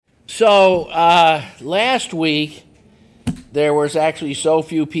So last week there was actually so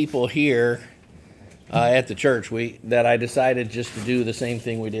few people here at the church that I decided just to do the same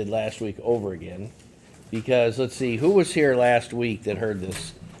thing we did last week over again. Because let's see, who was here last week that heard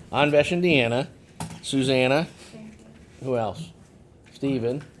this? Anvesh and Deanna, Susanna, who else?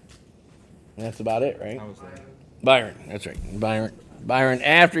 Stephen. That's about it, right? I was there. Byron, that's right. Byron,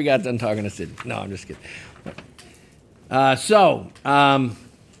 after he got done talking to Sid. No, I'm just kidding.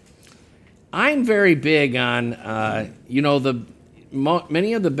 I'm very big on,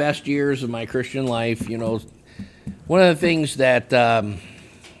 many of the best years of my Christian life, one of the things that,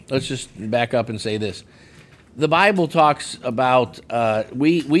 let's just back up and say this. The Bible talks about,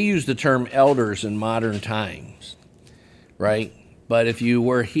 we use the term elders in modern times, right? But if you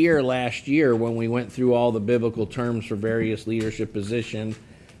were here last year when we went through all the biblical terms for various leadership positions,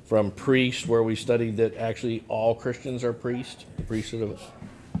 from priest, where we studied that actually all Christians are priests,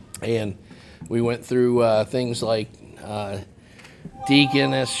 and we went through things like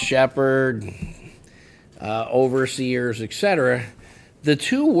deaconess, shepherd, overseers, etc. The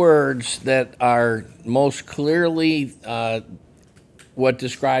two words that are most clearly what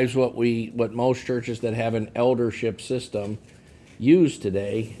describes what most churches that have an eldership system use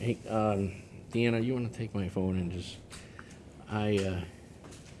today. Hey, Deanna, you want to take my phone and just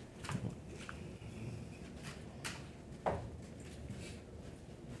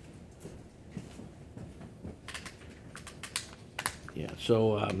Yeah,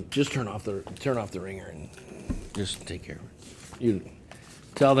 so just turn off the ringer and just take care of it. You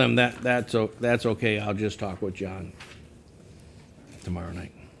tell them that's okay. I'll just talk with John tomorrow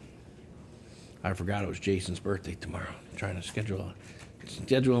night. I forgot it was Jason's birthday tomorrow. I'm trying to schedule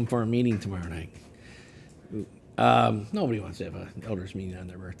him for a meeting tomorrow night. Nobody wants to have an elders meeting on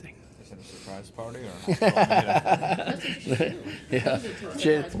their birthday. Is it a surprise party or? Yeah,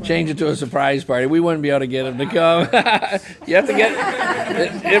 change it to a surprise party. We wouldn't be able to get him to come. You have to get.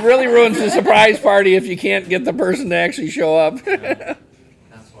 It really ruins the surprise party if you can't get the person to actually show up.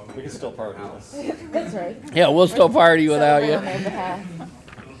 We can still party. That's right. Yeah, we'll still party without you. It'll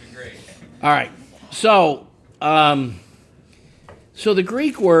be great. All right. So, so the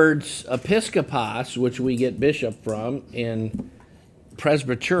Greek words episkopos, which we get bishop from, and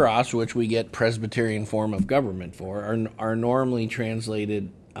presbyteros, which we get Presbyterian form of government for, are normally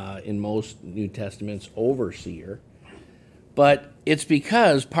translated in most New Testaments overseer. But it's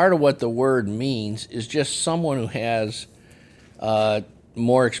because part of what the word means is just someone who has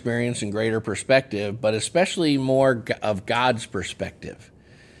more experience and greater perspective, but especially more of God's perspective.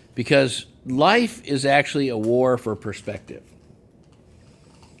 Because life is actually a war for perspective.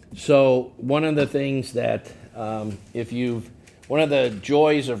 So one of the things that one of the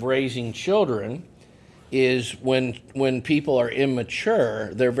joys of raising children is when people are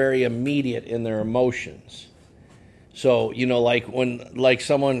immature, they're very immediate in their emotions. So, like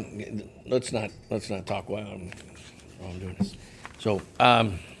someone, let's not talk while I'm doing this.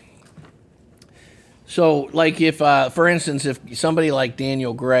 So like if, for instance, if somebody like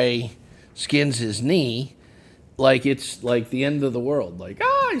Daniel Gray skins his knee, like it's like the end of the world, like,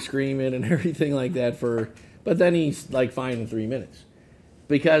 he's screaming and everything like that but then he's like fine in 3 minutes.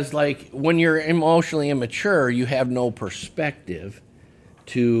 Because like when you're emotionally immature, you have no perspective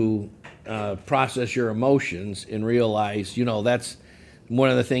to process your emotions and realize, that's one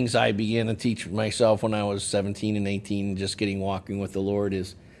of the things I began to teach myself when I was 17 and 18, just walking with the Lord,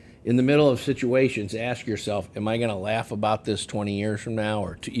 is in the middle of situations, ask yourself, am I going to laugh about this 20 years from now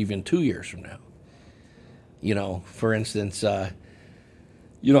or even 2 years from now? For instance,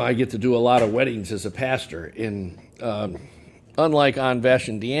 I get to do a lot of weddings as a pastor, and unlike Anvesh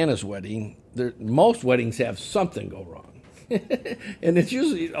and Deanna's wedding, most weddings have something go wrong. And it's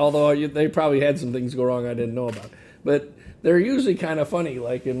usually, although they probably had some things go wrong I didn't know about, but they're usually kind of funny.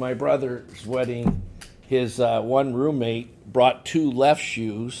 Like in my brother's wedding, his one roommate brought 2 left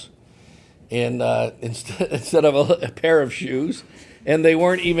shoes, and instead of a pair of shoes, and they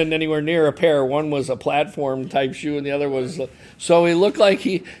weren't even anywhere near a pair. One was a platform type shoe, and the other was. So he looked like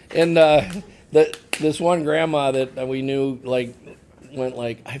this one grandma that we knew went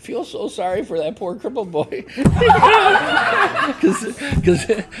like, I feel so sorry for that poor crippled boy, because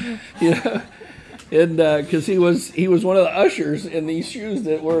he was one of the ushers in these shoes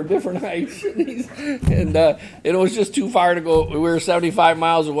that were different heights, and it was just too far to go. We were 75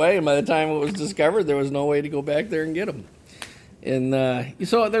 miles away, and by the time it was discovered, there was no way to go back there and get them. And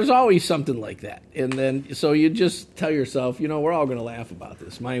so there's always something like that. And then so you just tell yourself, we're all going to laugh about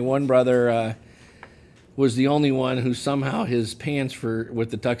this. My one brother was the only one who somehow his pants with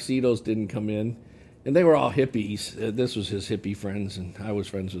the tuxedos didn't come in. And they were all hippies. This was his hippie friends, and I was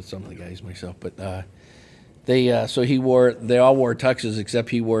friends with some of the guys myself. But they all wore tuxes, except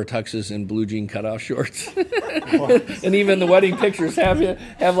he wore tuxes and blue jean cutoff shorts. And even the wedding pictures have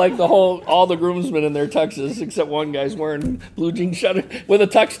like all the groomsmen in their tuxes, except one guy's wearing blue jean shutter with a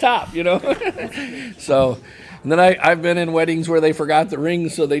tux top, you know. So, and then I've been in weddings where they forgot the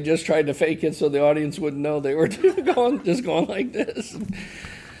rings, so they just tried to fake it so the audience wouldn't know they were going like this.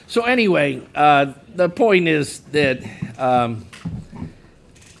 So anyway, the point is that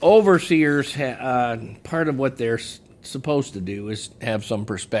overseers, part of what they're supposed to do is have some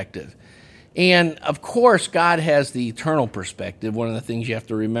perspective. And, of course, God has the eternal perspective. One of the things you have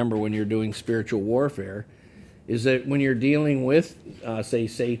to remember when you're doing spiritual warfare is that when you're dealing with, say,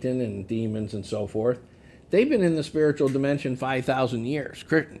 Satan and demons and so forth, they've been in the spiritual dimension 5,000 years.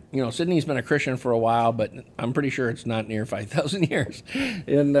 You know, Sydney's been a Christian for a while, but I'm pretty sure it's not near 5,000 years.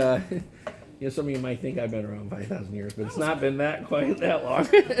 And you know, some of you might think I've been around 5,000 years, but it's not been quite that long.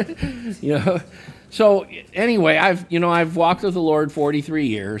 You know. So anyway, I've walked with the Lord 43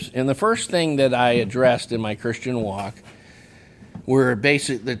 years, and the first thing that I addressed in my Christian walk were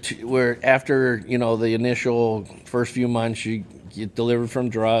after, you know, the initial first few months, you get delivered from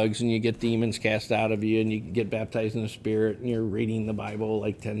drugs, and you get demons cast out of you, and you get baptized in the Spirit, and you're reading the Bible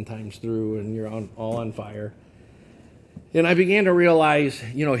like 10 times through, and you're all on fire. And I began to realize,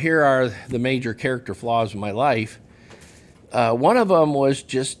 you know, here are the major character flaws of my life. One of them was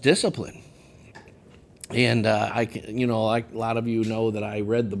just discipline. And like a lot of you know that I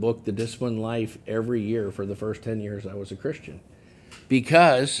read the book, The Disciplined Life, every year for the first 10 years I was a Christian.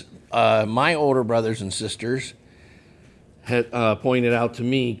 Because my older brothers and sisters had pointed out to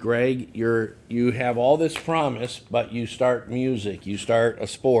me, Greg, you have all this promise, but you start music, you start a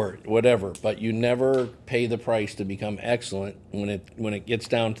sport, whatever, but you never pay the price to become excellent. When it gets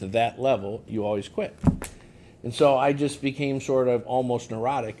down to that level, you always quit. And so I just became sort of almost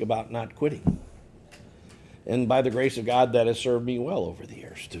neurotic about not quitting. And by the grace of God, that has served me well over the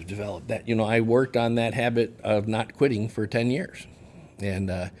years to develop that. You know, I worked on that habit of not quitting for 10 years.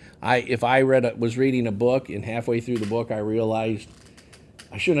 And if I was reading a book, and halfway through the book I realized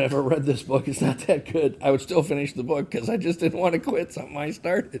I shouldn't have ever read this book, it's not that good, I would still finish the book because I just didn't want to quit something I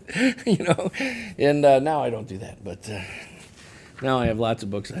started, you know. And now I don't do that, but now I have lots of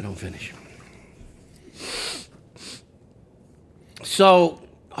books I don't finish. So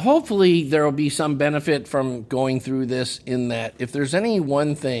hopefully there will be some benefit from going through this, in that if there's any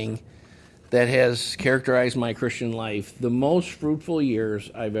one thing that has characterized my Christian life, the most fruitful years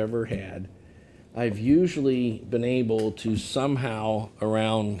I've ever had, I've usually been able to somehow,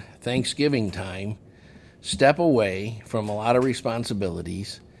 around Thanksgiving time, step away from a lot of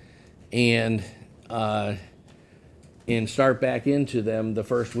responsibilities and start back into them the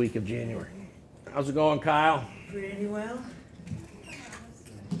first week of January. How's it going, Kyle? Pretty well.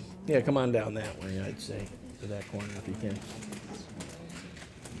 Yeah, come on down that way, I'd say, to that corner if you can.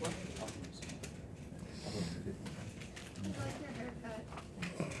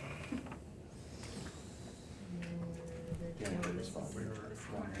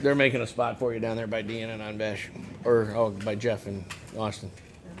 They're making a spot for you down there by Deanna and on Besh, or by Jeff and Austin.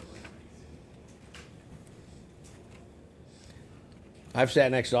 I've sat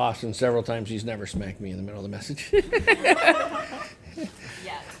next to Austin several times. He's never smacked me in the middle of the message. Yet.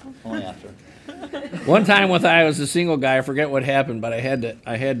 Only after. One time when I was a single guy, I forget what happened, but I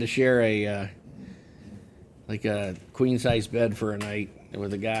had to share a queen size bed for a night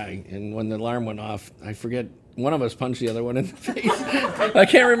with a guy, and when the alarm went off, I forget. One of us punched the other one in the face. I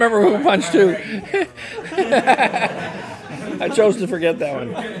can't remember who punched who. I chose to forget that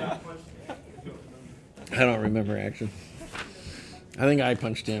one. I don't remember, actually. I think I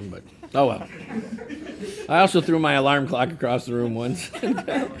punched him, but oh well. I also threw my alarm clock across the room once when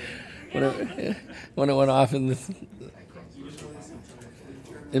it went off in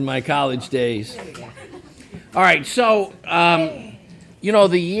my college days. All right, so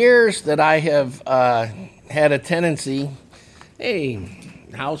the years that I have had a tendency. Hey,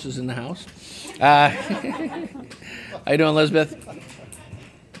 house is in the house. How you doing, Elizabeth?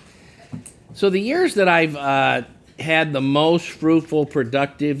 So the years that I've had the most fruitful,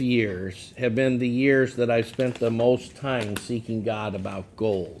 productive years have been the years that I've spent the most time seeking God about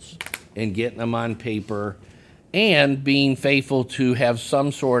goals and getting them on paper and being faithful to have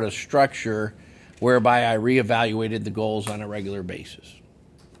some sort of structure whereby I reevaluated the goals on a regular basis.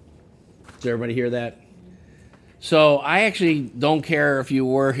 Does everybody hear that? So I actually don't care if you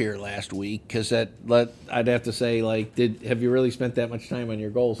were here last week, because I'd have to say, have you really spent that much time on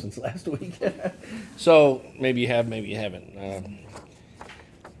your goals since last week? So maybe you have, maybe you haven't.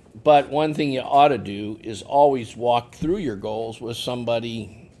 But one thing you ought to do is always walk through your goals with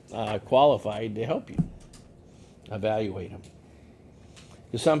somebody qualified to help you evaluate them.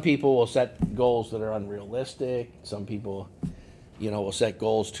 Because some people will set goals that are unrealistic. Some people, will set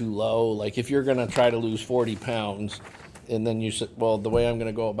goals too low. Like if you're going to try to lose 40 pounds, and then you said, well, the way I'm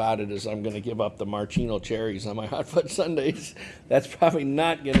going to go about it is I'm going to give up the maraschino cherries on my hot fudge sundaes. That's probably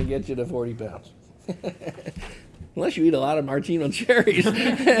not going to get you to 40 pounds. Unless you eat a lot of maraschino cherries.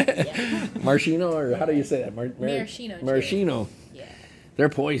 Maraschino, or how do you say that? Maraschino. Maraschino. Yeah. They're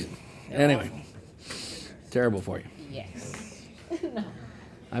poison. Anyway, terrible for you. Yes. No.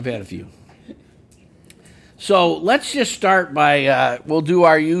 I've had a few. So let's just start by, we'll do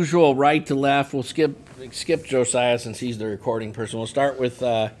our usual right to left. We'll skip Josiah since he's the recording person. We'll start with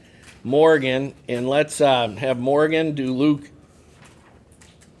Morgan, and let's have Morgan do Luke,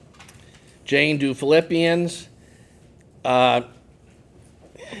 Jane do Philippians,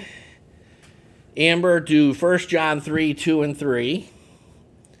 Amber do 1 John 3, 2 and 3,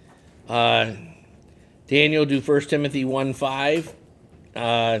 Daniel do 1 Timothy 1, 5,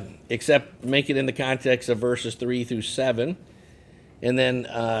 except make it in the context of verses 3 through 7, and then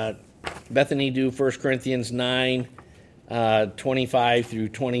Bethany do 1 Corinthians 9, 25 through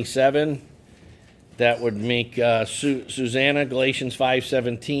 27. That would make Susanna Galatians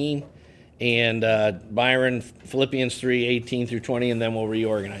 5:17, and Byron Philippians 3:18 through 20, and then we'll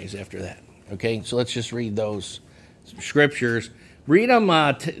reorganize after that. Okay, so let's just read those scriptures. Read them,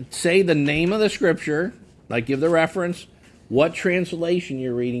 say the name of the scripture, like give the reference, what translation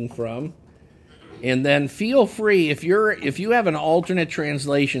you're reading from, and then feel free, if you have an alternate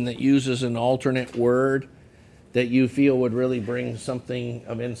translation that uses an alternate word that you feel would really bring something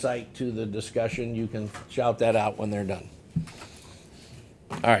of insight to the discussion, you can shout that out when they're done.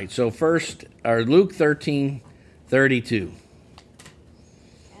 All right, so first, Luke 13:32.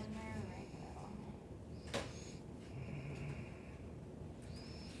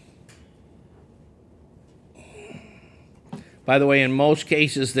 By the way, in most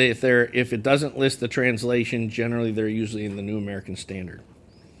cases, if it doesn't list the translation, generally they're usually in the New American Standard,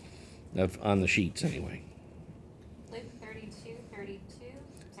 on the sheets anyway. Luke 13:32,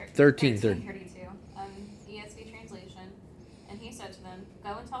 ESV translation. And he said to them,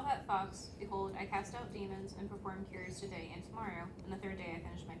 "Go and tell that fox, behold, I cast out demons and perform cures today and tomorrow, and the third day I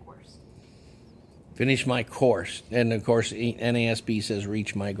finish my course." Finish my course. And of course, NASB says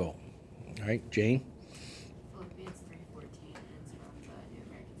reach my goal. All right, Jane? Philippians 3:14, and it's from the New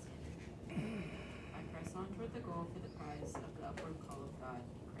American Standard. I press on toward the goal for the prize of the upward call of God in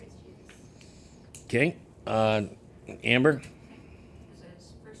Christ Jesus. Okay. Amber? This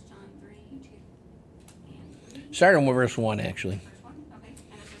is 1 John 3, 2 and 3. Start on verse 1, actually. First one? Okay.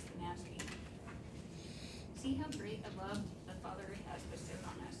 And it's just the nasty. See how great a love the Father has bestowed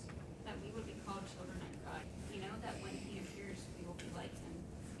on us, that we would be called children of God. We know that when he appears, we will be like him,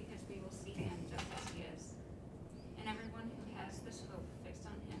 because we will see him just as he is. And everyone who has this hope fixed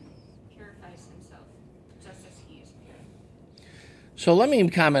on him purifies himself, just as he is pure. So let me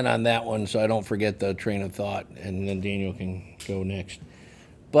comment on that one so I don't forget the train of thought, and then Daniel can go next.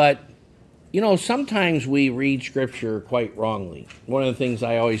 But, sometimes we read Scripture quite wrongly. One of the things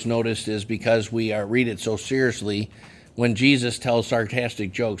I always noticed is because we read it so seriously, when Jesus tells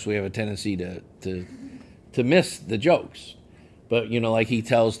sarcastic jokes, we have a tendency to miss the jokes. But, like he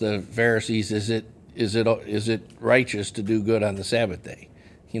tells the Pharisees, is it righteous to do good on the Sabbath day?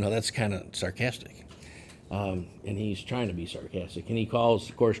 That's kind of sarcastic. And he's trying to be sarcastic. And he calls,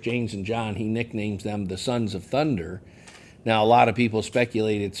 of course, James and John, he nicknames them the sons of thunder. Now, a lot of people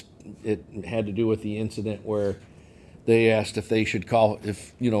speculate it had to do with the incident where they asked if they should call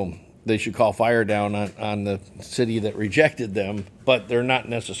fire down on the city that rejected them, but they're not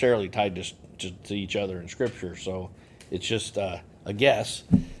necessarily tied to each other in Scripture, so it's just a guess.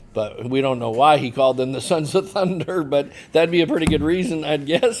 But we don't know why he called them the sons of thunder, but that'd be a pretty good reason, I'd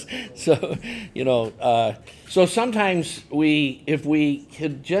guess. So, so sometimes if we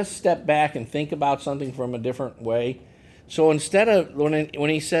could just step back and think about something from a different way. So instead of, when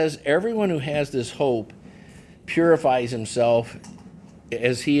he says, everyone who has this hope purifies himself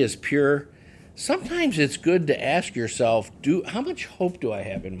as he is pure, sometimes it's good to ask yourself, how much hope do I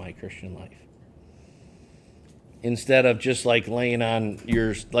have in my Christian life? Instead of just laying on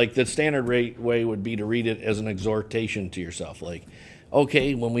the standard way would be to read it as an exhortation to yourself. Like,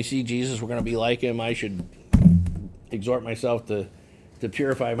 okay, when we see Jesus, we're going to be like him. I should exhort myself to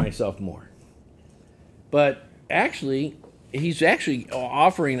purify myself more. But actually, he's actually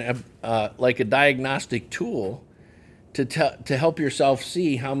offering a diagnostic tool to help yourself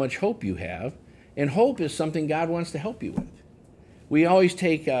see how much hope you have. And hope is something God wants to help you with. we always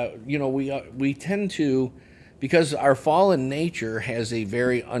take, we tend to, because our fallen nature has a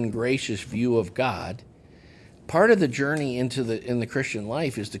very ungracious view of God. Part of the journey in the Christian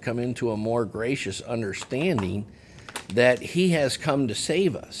life is to come into a more gracious understanding that He has come to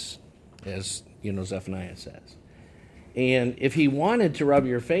save us, as Zephaniah says. And if He wanted to rub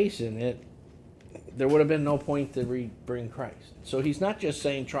your face in it, there would have been no point to bring Christ. So He's not just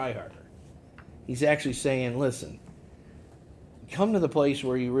saying try harder. He's actually saying, listen, come to the place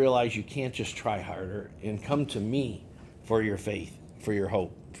where you realize you can't just try harder, and come to me for your faith, for your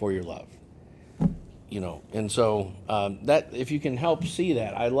hope, for your love. And so that, if you can help see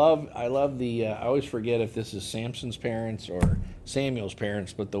that, I love the, I always forget if this is Samson's parents or Samuel's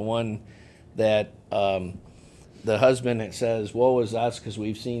parents, but the one that, the husband that says, woe is us because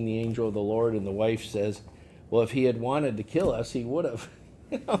we've seen the angel of the Lord, and the wife says, well, if he had wanted to kill us, he would have.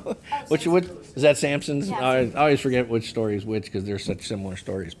 Which is that Samson's? Yeah, I always forget which story is which because they're such similar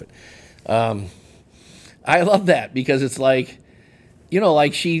stories. But I love that because it's like,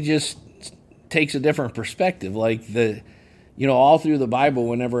 like she just takes a different perspective. Like all through the Bible,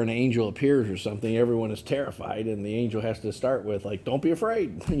 whenever an angel appears or something, everyone is terrified, and the angel has to start with like, "Don't be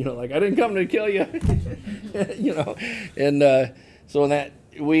afraid," like I didn't come to kill you, and so that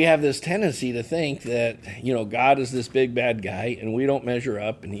we have this tendency to think that God is this big bad guy, and we don't measure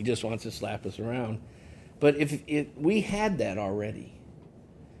up, and He just wants to slap us around. But if we had that already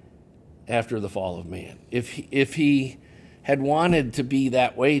after the fall of man, if He had wanted to be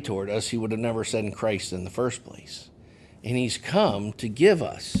that way toward us, He would have never sent Christ in the first place. And He's come to give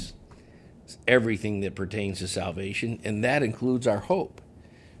us everything that pertains to salvation, and that includes our hope.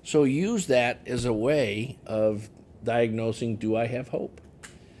 So use that as a way of diagnosing, do I have hope?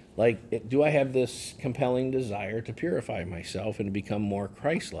 Like, do I have this compelling desire to purify myself and to become more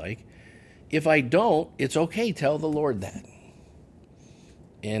Christ-like? If I don't, it's okay. Tell the Lord that.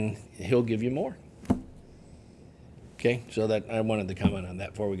 And He'll give you more. Okay, so that I wanted to comment on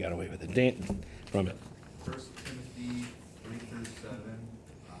that before we got away with it. Dan, from it. 1 Timothy 3 through 7,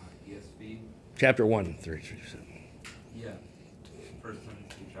 ESV. Chapter 1, 3 through 7. Yeah. 1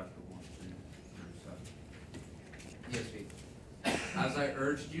 Timothy chapter 1, 3 through 7. ESV. As I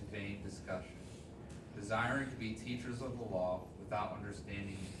urged you, vain discussion, desiring to be teachers of the law without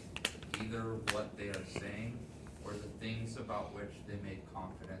understanding either what they are saying or the things about which they make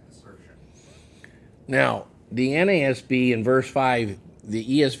confident assertion. Now, the NASB in verse 5,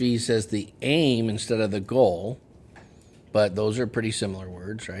 the ESV says the aim instead of the goal, but those are pretty similar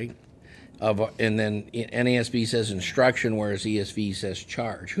words, right? And then NASB says instruction, whereas ESV says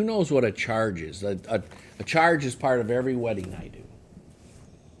charge. Who knows what a charge is? A charge is part of every wedding I do.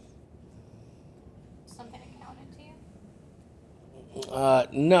 Something accounted to you?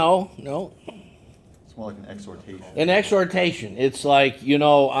 No. It's more like an exhortation. An exhortation. It's like,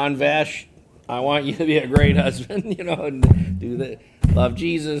 on Vash, I want you to be a great husband, and do that. Love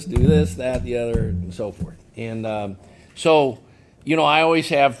Jesus, do this, that, the other, and so forth. And so, I always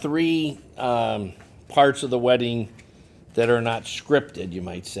have three parts of the wedding that are not scripted, you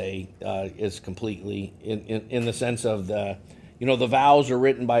might say, is completely in the sense of the vows are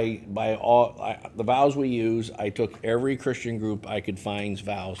written by all the vows we use. I took every Christian group I could find's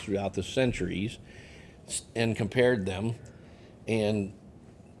vows throughout the centuries and compared them and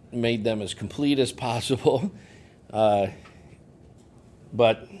made them as complete as possible. But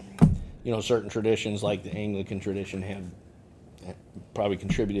certain traditions like the Anglican tradition have probably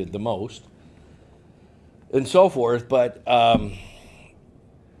contributed the most and so forth. But I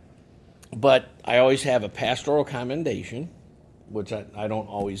always have a pastoral commendation, which I don't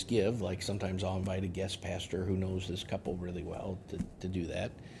always give. Like sometimes I'll invite a guest pastor who knows this couple really well to do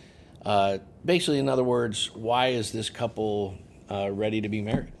that. Basically, in other words, why is this couple ready to be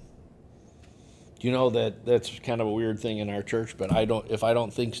married? That's kind of a weird thing in our church, but if I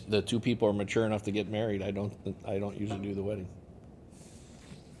don't think the two people are mature enough to get married, I don't usually do the wedding.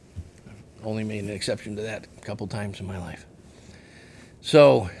 I've only made an exception to that a couple times in my life.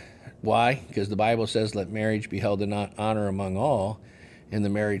 So, why? Because the Bible says, let marriage be held in honor among all, and the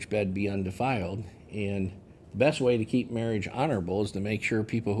marriage bed be undefiled. And the best way to keep marriage honorable is to make sure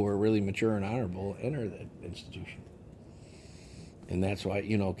people who are really mature and honorable enter that institution. And that's why,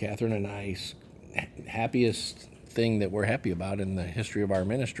 Catherine and I's happiest thing that we're happy about in the history of our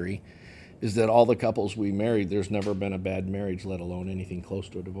ministry is that all the couples we married, there's never been a bad marriage, let alone anything close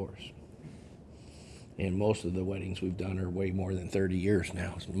to a divorce. And most of the weddings we've done are way more than 30 years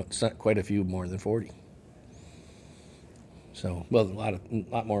now. It's quite a few more than 40. So, well, a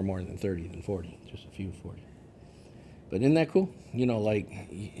lot more than 30 than 40, just a few 40. But isn't that cool?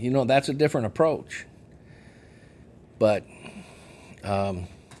 That's a different approach. But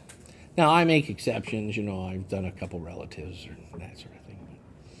Now, I make exceptions. I've done a couple relatives or that sort of thing,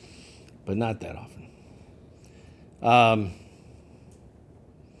 but not that often.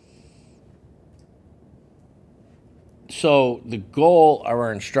 So the goal of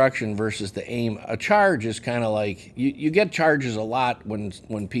our instruction versus the aim, a charge is kind of like, you get charges a lot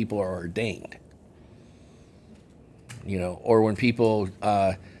when people are ordained, or when people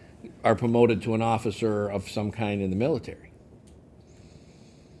are promoted to an officer of some kind in the military.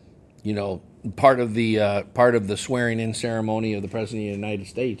 Part of the swearing-in ceremony of the President of the United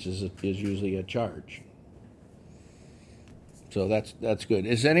States is usually a charge. So that's good.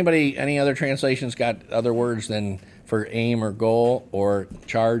 Is any other translations got other words than for aim or goal or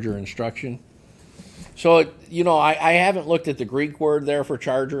charge or instruction? So, I haven't looked at the Greek word there for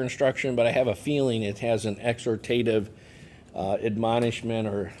charge or instruction, but I have a feeling it has an exhortative admonishment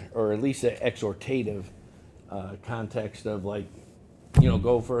or at least an exhortative context of like,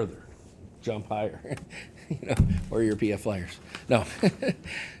 go further, jump higher, or your PF Flyers. No,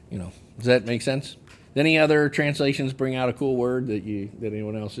 does that make sense? Any other translations bring out a cool word that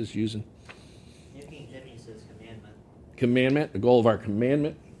anyone else is using? New King James says commandment. Commandment, the goal of our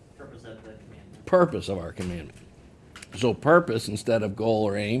commandment. Purpose of the commandment. Purpose of our commandment. So purpose instead of goal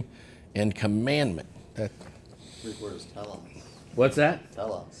or aim, and commandment. Greek word is telos. What's that?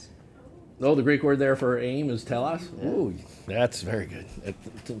 Telos. Oh, the Greek word there for aim is telos? Yeah. Ooh, that's very good.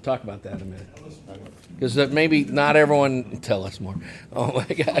 We'll talk about that in a minute. Because maybe not everyone... Tell us more. Oh, my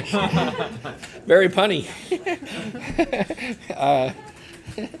gosh. Very punny.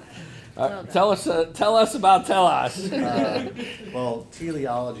 Tell us about telos. Well,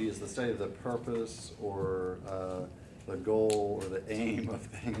 teleology is the study of the purpose or the goal or the aim of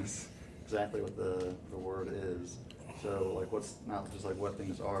things, exactly what the word is. So, like, what's not just like what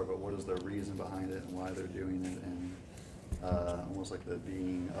things are, but what is the reason behind it and why they're doing it, and almost like the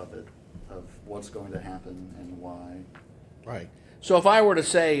being of it, of what's going to happen and why. Right. So if I were to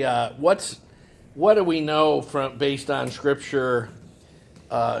say, what do we know based on Scripture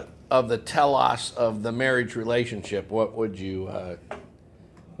of the telos of the marriage relationship? What would you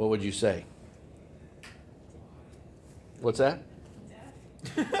say? What's that?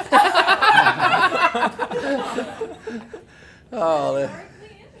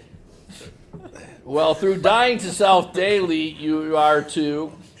 Well, through dying to self daily, you are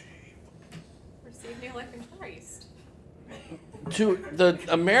to receive new life in Christ.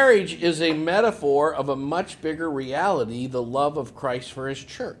 A marriage is a metaphor of a much bigger reality, the love of Christ for his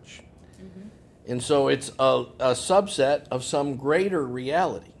church. Mm-hmm. And so it's a subset of some greater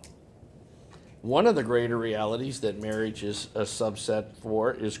reality. One of the greater realities that marriage is a subset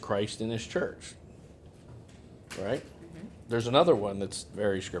for is Christ in his church. Right? Mm-hmm. There's another one that's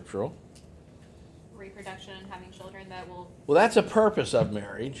very scriptural. Reproduction and having children that will... Well, that's a purpose of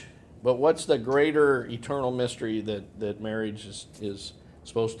marriage. But what's the greater eternal mystery that marriage is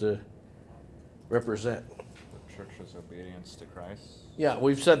supposed to represent? The church's obedience to Christ. Yeah,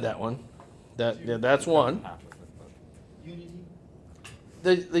 we've said that one. That's one. Unity.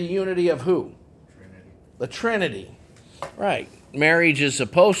 The unity of who? Trinity. The Trinity. Right. Marriage is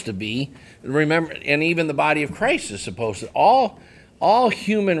supposed to be, remember, and even the body of Christ is supposed to, all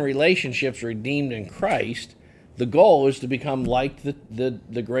human relationships redeemed in Christ, the goal is to become like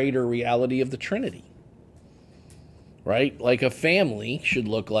the greater reality of the Trinity. Right? Like a family should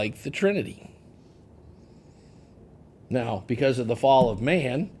look like the Trinity. Now, because of the fall of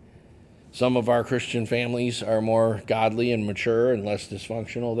man, some of our Christian families are more godly and mature and less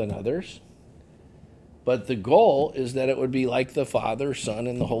dysfunctional than others. But the goal is that it would be like the Father, Son,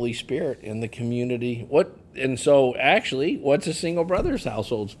 and the Holy Spirit in the community. And so, actually, what's a single brother's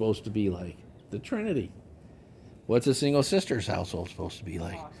household supposed to be like? The Trinity. What's a single sister's household supposed to be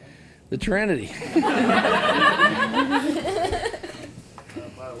like? Awesome. The Trinity. By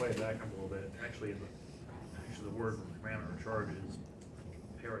the way, back up a little bit. Actually, the word for commandment or charge is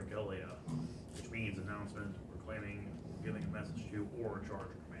paragelia, which means announcement, proclaiming, giving a message to, or a charge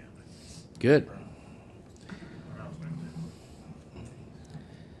or command. Good.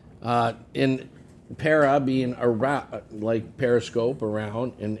 In para being around, like periscope,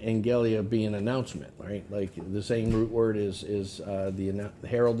 around, and angelia being announcement, right? Like the same root word is the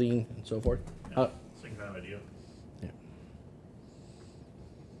heralding and so forth. Same kind of idea. Yeah.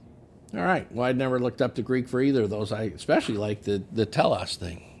 All right. Well, I'd never looked up the Greek for either of those. I especially like the telos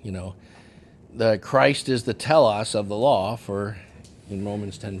thing. The Christ is the telos of the law in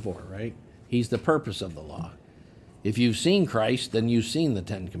Romans 10:4, right? He's the purpose of the law. If you've seen Christ, then you've seen the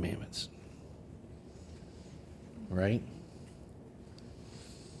Ten Commandments. Right?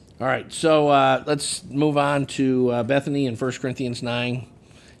 All right, so let's move on to Bethany in 1 Corinthians 9.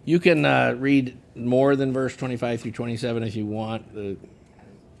 You can read more than verse 25 through 27 if you want.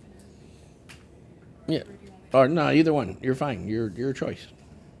 Yeah. Or no, either one. You're fine. Your choice.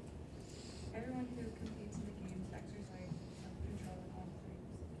 Everyone who competes in the games exercises self-control in all things.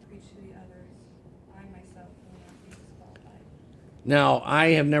 Preach to the others. I myself will not be disqualified. Now,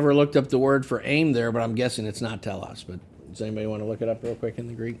 I have never looked up the word for aim there, but I'm guessing it's not telos. But does anybody want to look it up real quick in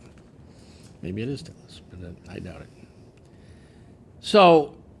the Greek? Maybe it is telos, but I doubt it.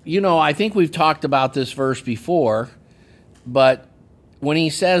 So, I think we've talked about this verse before, but when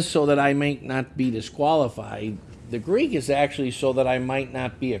he says so that I might not be disqualified, the Greek is actually so that I might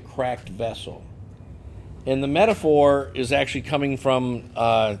not be a cracked vessel. And the metaphor is actually coming from,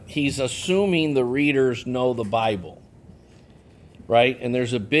 he's assuming the readers know the Bible, right? And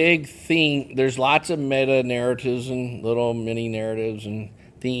there's a big theme. There's lots of meta-narratives and little mini-narratives and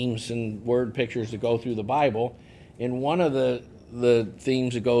themes and word pictures that go through the Bible. And one of the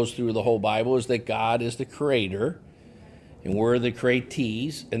themes that goes through the whole Bible is that God is the creator, and we're the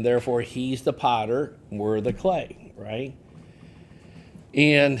createes, and therefore he's the potter, and we're the clay, right?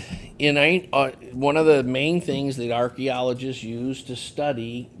 And one of the main things that archaeologists use to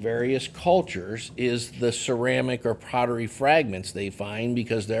study various cultures is the ceramic or pottery fragments they find,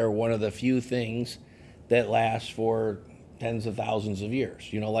 because they're one of the few things that last for tens of thousands of years.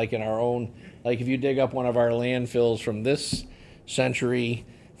 Like in our own, like if you dig up one of our landfills from this century,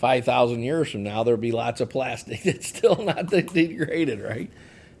 5,000 years from now, there'll be lots of plastic that's still not degraded, right?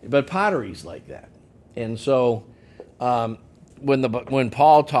 But pottery's like that. And so when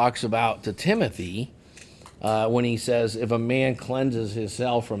Paul talks about to Timothy, when he says, if a man cleanses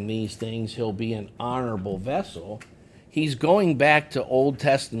himself from these things, he'll be an honorable vessel, he's going back to Old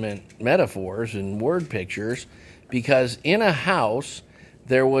Testament metaphors and word pictures, because in a house,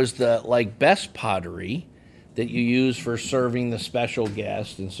 there was the best pottery that you use for serving the special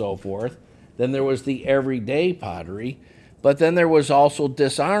guest and so forth. Then there was the everyday pottery, but then there was also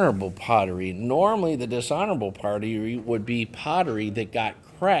dishonorable pottery. Normally, the dishonorable pottery would be pottery that got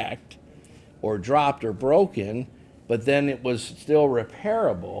cracked or dropped or broken, but then it was still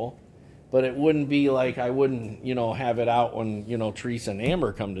repairable, but it wouldn't be like, I wouldn't, have it out when, Teresa and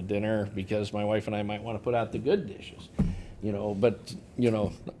Amber come to dinner, because my wife and I might want to put out the good dishes, but,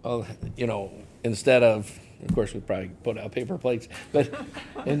 instead of course, we'd probably put out paper plates, but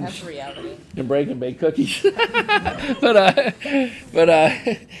That's reality. And break and bake cookies.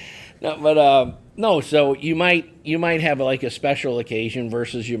 No. So you might have like a special occasion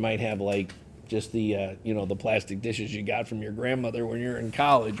versus you might have like just the the plastic dishes you got from your grandmother when you're in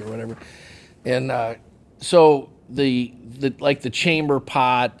college or whatever, and so the chamber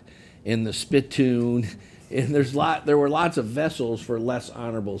pot and the spittoon. And there were lots of vessels for less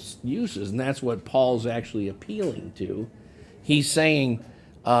honorable uses, and that's what Paul's actually appealing to. He's saying,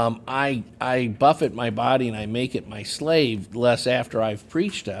 I buffet my body and I make it my slave, lest after I've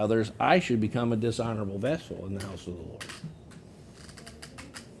preached to others, I should become a dishonorable vessel in the house of the Lord.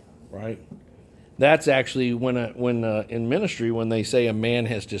 Right? That's actually when in ministry, when they say a man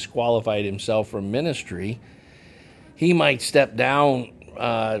has disqualified himself from ministry, he might step down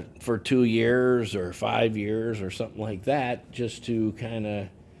for 2 years or 5 years or something like that, just to kind of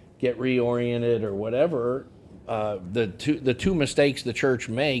get reoriented or whatever. The two mistakes the church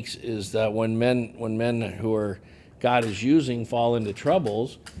makes is that when men who are God is using fall into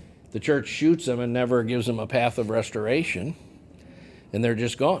troubles, the church shoots them and never gives them a path of restoration, and they're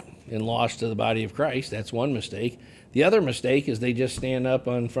just gone and lost to the body of Christ. That's one mistake. The other mistake is they just stand up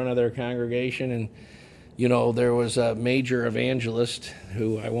in front of their congregation and there was a major evangelist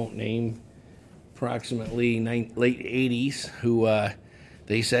who I won't name, approximately late 80s, who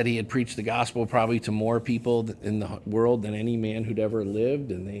they said he had preached the gospel probably to more people in the world than any man who'd ever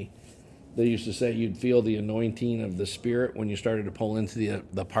lived. And they used to say you'd feel the anointing of the Spirit when you started to pull into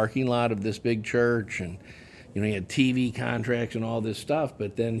the parking lot of this big church. And, he had TV contracts and all this stuff.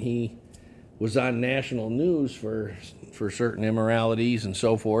 But then he was on national news for certain immoralities and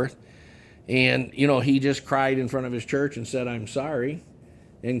so forth. And, he just cried in front of his church and said, I'm sorry,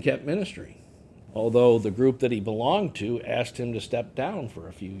 and kept ministering. Although the group that he belonged to asked him to step down for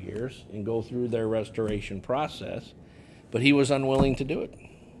a few years and go through their restoration process, but he was unwilling to do it.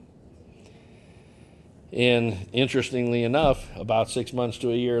 And interestingly enough, about 6 months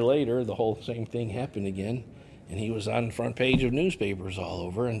to a year later, the whole same thing happened again, and he was on the front page of newspapers all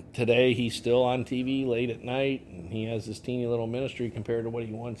over. And today he's still on TV late at night, and he has this teeny little ministry compared to what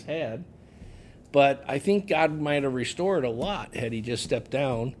he once had. But I think God might have restored a lot had he just stepped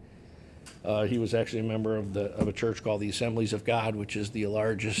down He was actually a member of a church called the Assemblies of God, which is the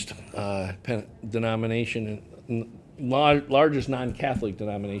largest denomination, largest non-Catholic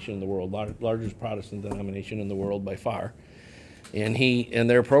denomination in the world, largest Protestant denomination in the world by far. And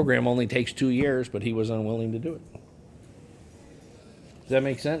their program only takes 2 years, but he was unwilling to do it. Does that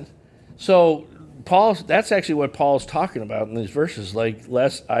make sense? So that's actually what Paul's talking about in these verses, like,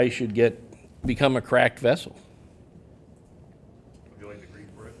 lest I should become a cracked vessel. Would you like the Greek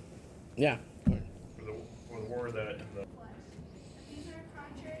for it? Yeah. For the word that in the These are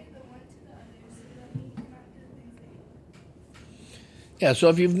contrary the one to the other, so that we cannot do things that Yeah, so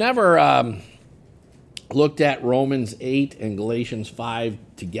if you've never looked at Romans 8 and Galatians 5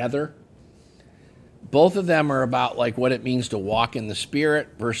 together, both of them are about like what it means to walk in the Spirit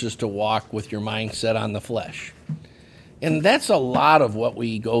versus to walk with your mind set on the flesh. And that's a lot of what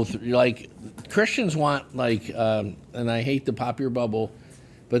we go through. Like, Christians want, like, and I hate to pop your bubble,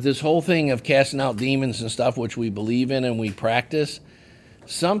 but this whole thing of casting out demons and stuff, which we believe in and we practice,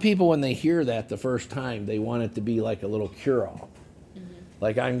 some people, when they hear that the first time, they want it to be like a little cure-all.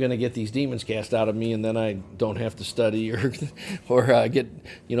 Like, I'm going to get these demons cast out of me, and then I don't have to study or get,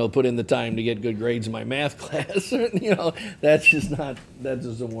 put in the time to get good grades in my math class. That's just not, that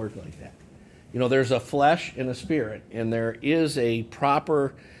doesn't work like that. There's a flesh and a spirit, and there is a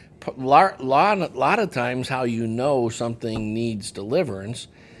proper, lot of times how you know something needs deliverance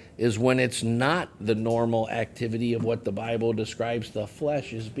is when it's not the normal activity of what the Bible describes the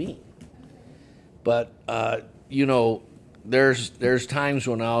flesh as being. But, there's times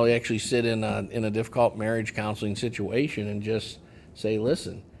when I'll actually sit in a difficult marriage counseling situation and just say,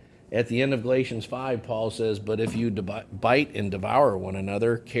 listen, at the end of Galatians 5, Paul says, but if you bite and devour one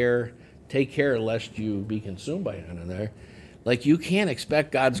another, take care lest you be consumed by one another. Like, you can't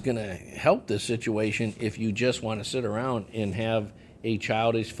expect God's going to help this situation if you just want to sit around and have a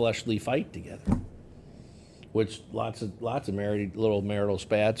childish, fleshly fight together, which lots of little marital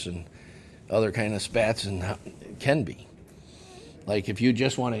spats and other kind of spats can be. Like, if you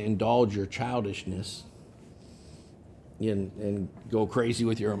just want to indulge your childishness and go crazy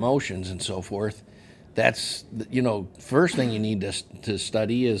with your emotions and so forth, that's, first thing you need to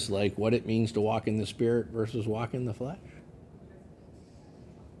study is, like, what it means to walk in the Spirit versus walk in the flesh.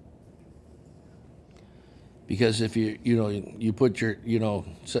 Because if you put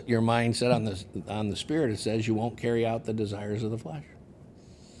your mind set on the Spirit, it says you won't carry out the desires of the flesh.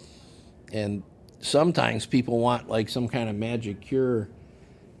 And sometimes people want like some kind of magic cure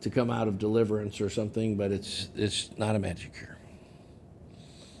to come out of deliverance or something, but it's not a magic cure.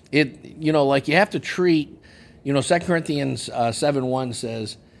 Like you have to treat, 2 Corinthians 7:1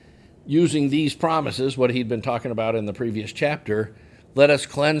 says, using these promises, what he'd been talking about in the previous chapter, let us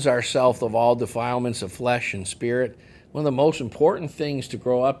cleanse ourselves of all defilements of flesh and spirit. One of the most important things to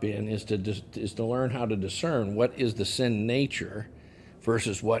grow up in is to learn how to discern what is the sin nature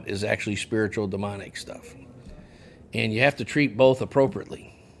versus what is actually spiritual demonic stuff. And you have to treat both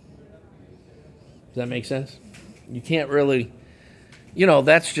appropriately. Does that make sense? You can't really,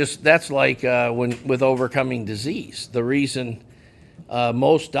 that's like when with overcoming disease. The reason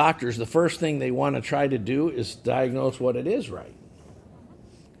most doctors, the first thing they want to try to do is diagnose what it is right.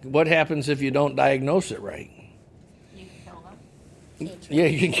 What happens if you don't diagnose it right? You can kill them. Yeah,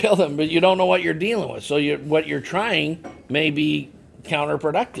 you can kill them, but you don't know what you're dealing with. So what you're trying may be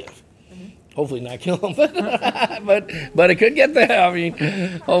counterproductive. Mm-hmm. Hopefully not kill them, but it could get there. I mean,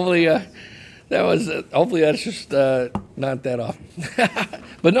 hopefully that's just not that often.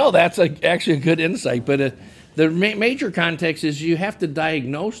 But no, that's actually a good insight. But the major context is you have to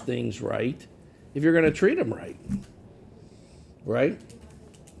diagnose things right if you're going to treat them right. Right?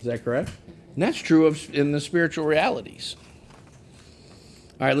 Is that correct? And that's true in the spiritual realities.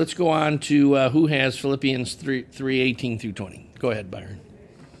 All right, let's go on to who has Philippians 3:18 through 20. Go ahead, Byron.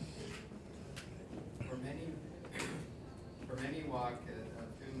 For many walk, of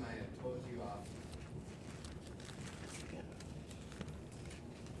whom I have told you often.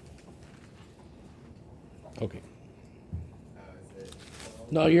 Okay. Is it?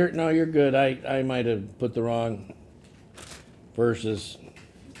 No, you're good. I might have put the wrong verses.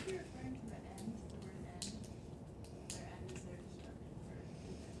 you're referring to the end, the word end. Their end is their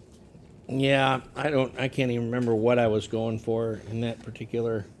destruction. Yeah, I can't even remember what I was going for in that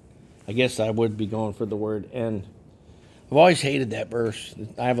particular. I guess I would be going for the word end. I've always hated that verse.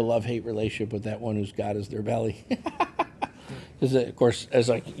 I have a love-hate relationship with that one whose God is their belly. Because, of course,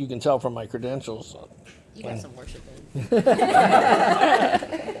 as you can tell from my credentials. You got some worship in.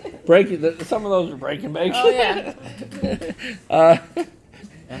 Some of those are breaking banks. Oh, yeah.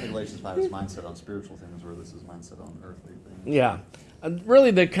 And the Galatians 5 is mindset on spiritual things, where this is mindset on earthly things. Yeah.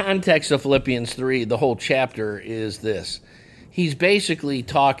 really the context of Philippians 3, the whole chapter is this. He's basically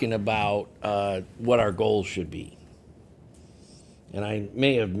talking about what our goals should be. And I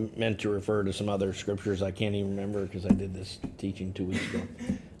may have meant to refer to some other scriptures. I can't even remember because I did this teaching 2 weeks ago.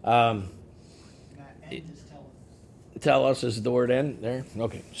 Tell us is the word end there?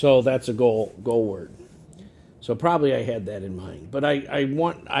 Okay, so that's a goal word. So probably I had that in mind. But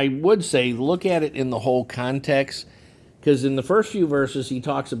I would say look at it in the whole context, because in the first few verses he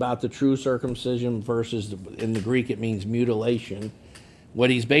talks about the true circumcision versus, in the Greek it means mutilation. What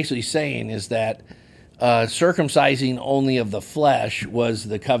he's basically saying is that circumcising only of the flesh was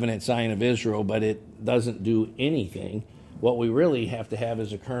the covenant sign of Israel, but it doesn't do anything. What we really have to have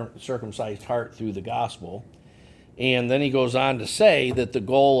is a circumcised heart through the gospel. And then he goes on to say that the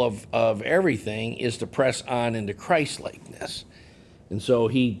goal of everything is to press on into Christ-likeness. And so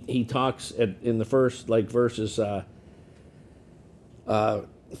he talks in the first verses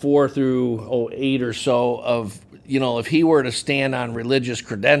 4 through 8 or so of, if he were to stand on religious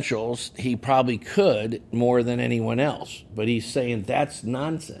credentials, he probably could more than anyone else. But he's saying that's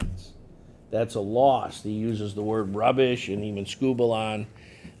nonsense. That's a loss. He uses the word rubbish and even skubalon.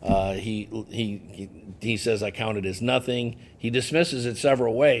 He says, I count it as nothing. He dismisses it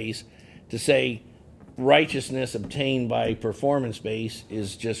several ways to say righteousness obtained by performance base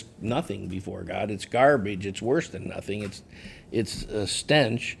is just nothing before God. It's garbage. It's worse than nothing. It's a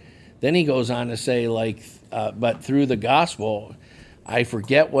stench. Then he goes on to say, but through the gospel, I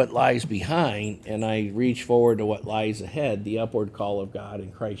forget what lies behind and I reach forward to what lies ahead, the upward call of God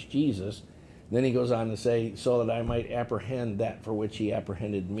in Christ Jesus. Then he goes on to say, so that I might apprehend that for which he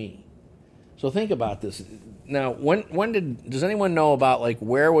apprehended me. So think about this. Now, does anyone know about,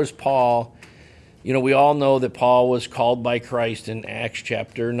 where was Paul? We all know that Paul was called by Christ in Acts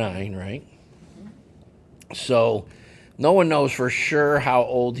chapter 9, right? So no one knows for sure how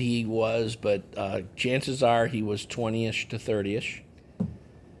old he was, but chances are he was 20-ish to 30-ish.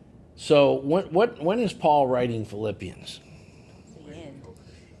 So when is Paul writing Philippians? The end.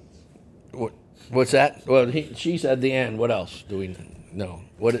 What's that? Well, she said the end. What else do we know?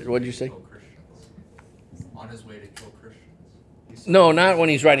 What did you say? Kill Christians. On his way to kill Christians. No, not when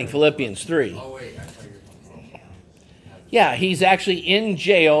he's writing Philippians 3. Oh, wait. I thought you were talking about. Yeah, he's actually in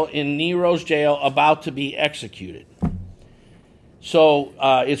jail, in Nero's jail, about to be executed. So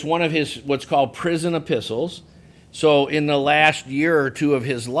it's one of his what's called prison epistles. So in the last year or two of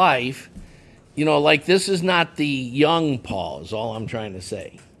his life, this is not the young Paul, is all I'm trying to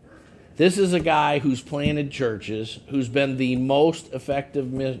say. This is a guy who's planted churches, who's been the most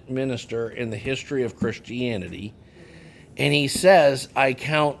effective minister in the history of Christianity. And he says, I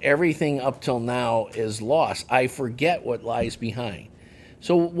count everything up till now as loss. I forget what lies behind.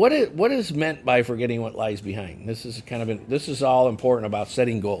 So what is meant by forgetting what lies behind? This is all important about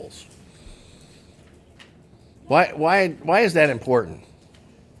setting goals. Why is that important?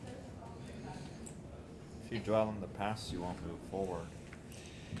 If you dwell in the past, you won't move forward.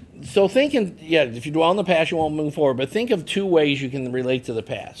 So if you dwell in the past, you won't move forward. But think of 2 ways you can relate to the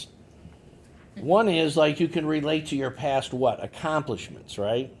past. One is you can relate to your past accomplishments,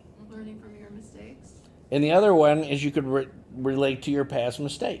 right? Learning from your mistakes. And the other one is you could relate to your past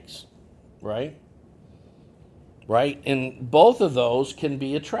mistakes, right? Right? And both of those can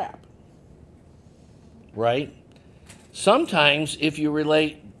be a trap, right? Sometimes if you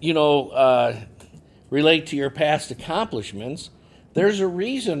relate to your past accomplishments, there's a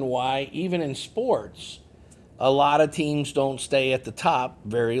reason why, even in sports, a lot of teams don't stay at the top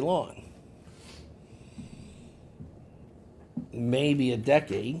very long. Maybe a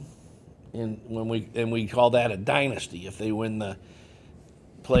decade, and we call that a dynasty if they win the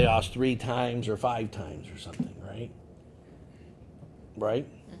playoffs 3 times or 5 times or something, right? Right?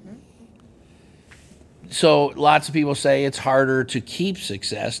 Mm-hmm. So lots of people say it's harder to keep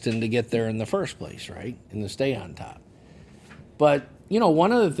success than to get there in the first place, right? And to stay on top. But,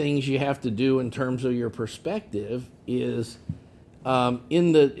 one of the things you have to do in terms of your perspective is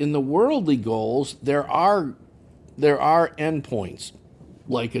in the worldly goals, there are endpoints,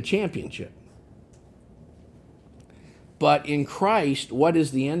 like a championship. But in Christ, what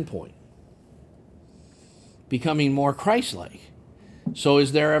is the endpoint? Becoming more Christ-like. So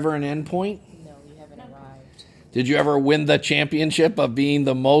is there ever an endpoint? No, you haven't arrived. Did you ever win the championship of being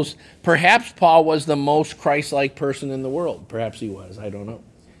the most? Perhaps Paul was the most Christ-like person in the world. Perhaps he was. I don't know.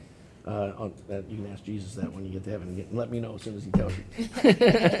 You can ask Jesus that when you get to heaven. And let me know as soon as he tells you.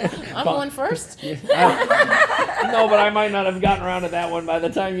 I'm going first. No, but I might not have gotten around to that one by the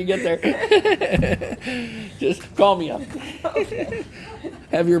time you get there. Just call me up.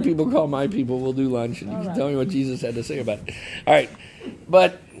 Have your people call my people. We'll do lunch, and you can tell me what Jesus had to say about it. All right.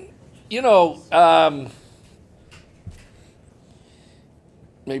 But, you know,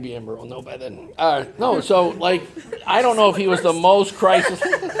 maybe Amber will know by then. No, so, like, I don't know if he was the most Christ...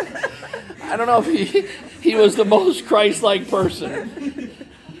 I don't know if he was the most Christ-like person.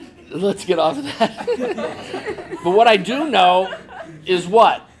 Let's get off of that. But what I do know is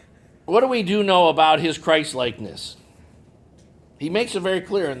what? What do we do know about his Christ-likeness? He makes it very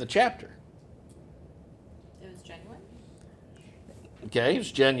clear in the chapter. It was genuine? Okay,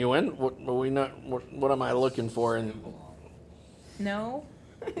 it's genuine. What am I looking for? No?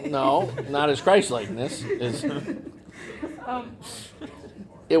 No, not his Christ-likeness.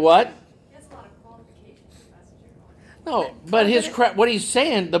 It what? No, but what he's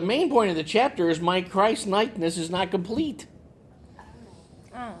saying, the main point of the chapter is my Christ-likeness is not complete.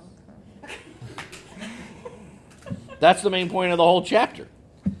 Oh. That's the main point of the whole chapter.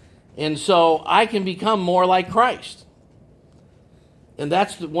 And so I can become more like Christ. And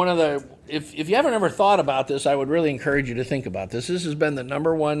that's one of the, if you haven't ever thought about this, I would really encourage you to think about this. This has been the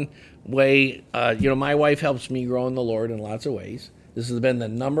number one way, my wife helps me grow in the Lord in lots of ways. This has been the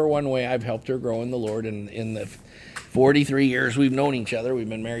number one way I've helped her grow in the Lord in the 43 years we've known each other. We've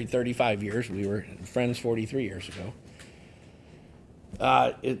been married 35 years. We were friends 43 years ago.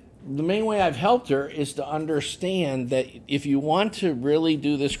 The main way I've helped her is to understand that if you want to really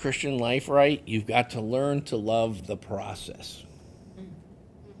do this Christian life right, you've got to learn to love the process.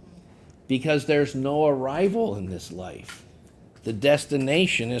 Because there's no arrival in this life. The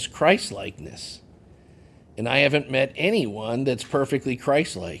destination is Christ-likeness. And I haven't met anyone that's perfectly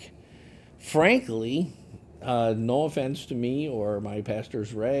Christ-like. Frankly, no offense to me or my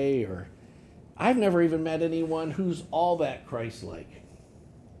pastors Ray, I've never even met anyone who's all that Christ-like,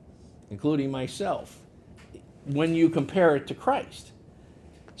 including myself, when you compare it to Christ.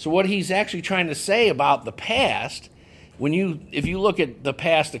 So what he's actually trying to say about the past, if you look at the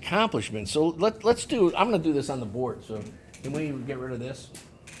past accomplishments, so let's do, I'm going to do this on the board, so can we get rid of this?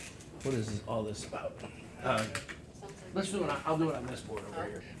 What is all this about? Let's do it. I'll do it on this board over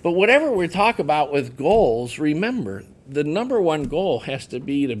here. But whatever we talk about with goals, remember, the number one goal has to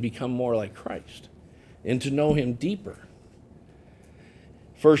be to become more like Christ and to know him deeper.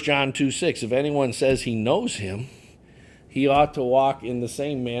 1 John 2:6, if anyone says he knows him, he ought to walk in the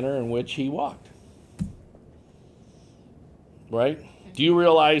same manner in which he walked. Right? Do you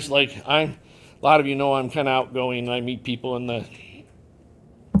realize, a lot of you know I'm kind of outgoing, and I meet people in the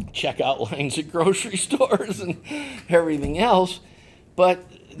checkout lines at grocery stores and everything else, but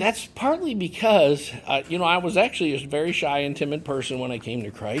that's partly because, I was actually a very shy and timid person when I came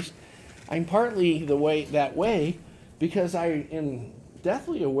to Christ. I'm partly that way because I am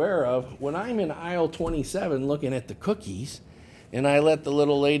deathly aware of when I'm in aisle 27 looking at the cookies and I let the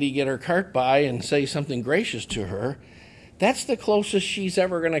little lady get her cart by and say something gracious to her, that's the closest she's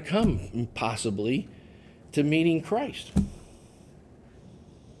ever going to come, possibly, to meeting Christ.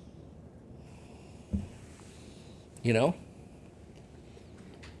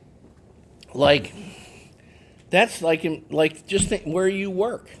 That's just think where you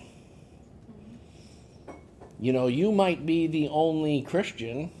work. You might be the only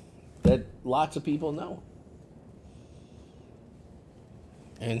Christian that lots of people know.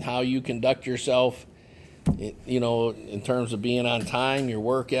 And how you conduct yourself, in terms of being on time, your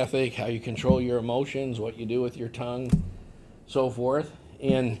work ethic, how you control your emotions, what you do with your tongue, so forth.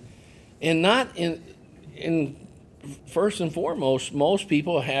 And not in first and foremost, most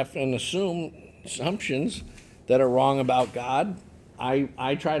people have an assumptions that are wrong about God.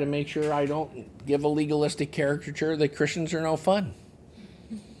 I try to make sure I don't give a legalistic caricature that Christians are no fun.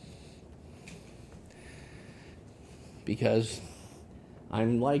 Because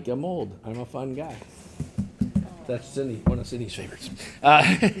I'm old. I'm a fun guy. That's one of Cindy's favorites.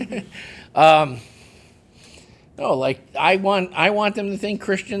 No, I want them to think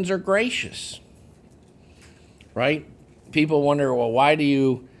Christians are gracious. Right? People wonder, well, why do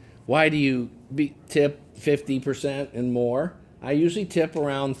you tip 50% and more? I usually tip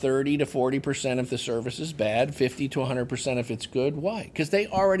around 30 to 40% if the service is bad, 50 to 100% if it's good. Why? Because they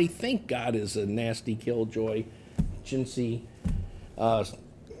already think God is a nasty killjoy, chintzy, going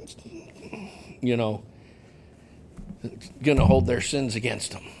to hold their sins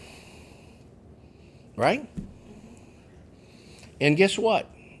against them. Right? And guess what?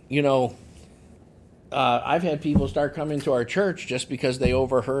 I've had people start coming to our church just because they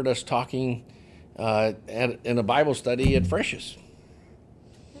overheard us talking in a Bible study at Frisch's.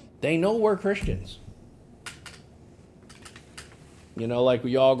 They know we're Christians. We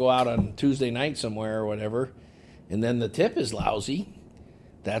all go out on Tuesday night somewhere or whatever, and then the tip is lousy.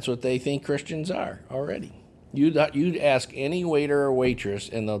 That's what they think Christians are already. You'd ask any waiter or waitress,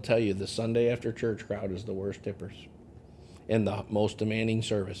 and they'll tell you the Sunday after church crowd is the worst tippers and the most demanding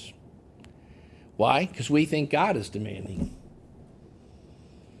service. Why? Because we think God is demanding.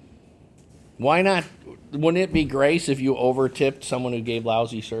 Why not? Wouldn't it be grace if you over-tipped someone who gave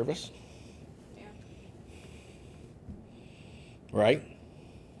lousy service? Yeah. Right?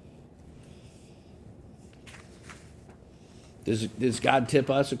 Does God tip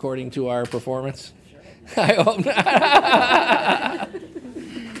us according to our performance? I hope not.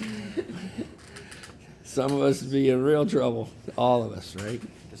 Some of us be in real trouble. All of us, right?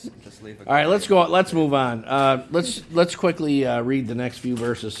 Just leave it. All right, let's go. Let's move on. Let's quickly read the next few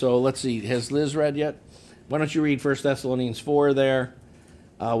verses. So let's see. Has Liz read yet? Why don't you read 1 Thessalonians 4 there?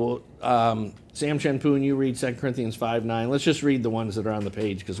 Sam Chen-Poon, you read 2 Corinthians 5:9. Let's just read the ones that are on the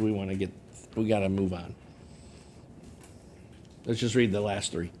page because we got to move on. Let's just read the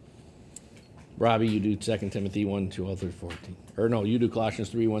last three. Robbie, you do 2 Timothy 1:12 through 14. Or no, you do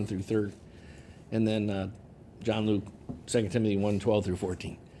Colossians 3:1 through 3. And then John Luke, 2 Timothy 1:12 through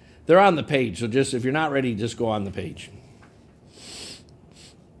 14. They're on the page, so just if you're not ready, just go on the page.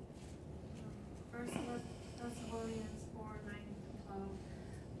 First Thessalonians 4:9-12.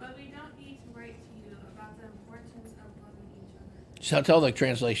 But we don't need to write to you about the importance of loving each other. So tell the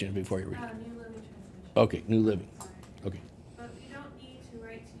translation before you read it. New Living Translation. Okay, New Living. Sorry. Okay. But we don't need to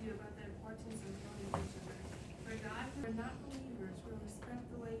write to you about the importance of loving each other. For God, who are not believers, will respect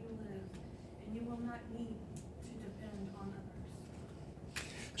the way you live, and you will not need to depend on others.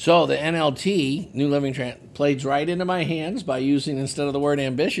 So the NLT, New Living plays right into my hands by using, instead of the word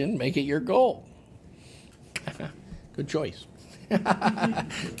ambition, make it your goal. Good choice.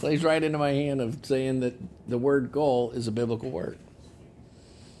 Plays right into my hand of saying that the word goal is a biblical word.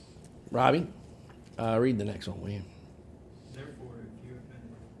 Robbie, read the next one, will you? Therefore, if you have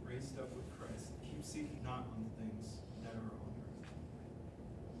been raised up with Christ, keep seeking not on the things that are on earth.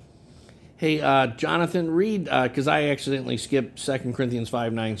 Hey, Jonathan, read, because I accidentally skipped 2 Corinthians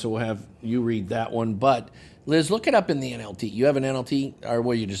 5:9, so we'll have you read that one. But, Liz, look it up in the NLT. You have an NLT, or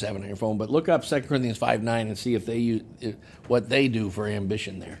well, you just have it on your phone, but look up 2 Corinthians 5:9 and see if they use, what they do for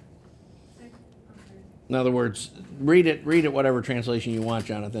ambition there. In other words, read it whatever translation you want,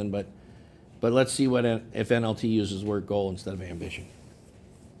 Jonathan, but let's see if NLT uses the word goal instead of ambition.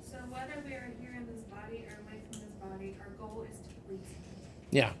 So whether we are here in this body or away from this body, our goal is to please Him.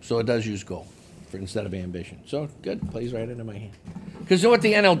 Yeah, so it does use goal instead of ambition. So good, plays right into my hand. Because what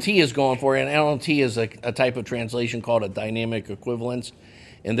the NLT is going for, and NLT is a type of translation called a dynamic equivalence,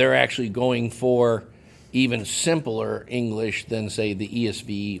 and they're actually going for even simpler English than, say, the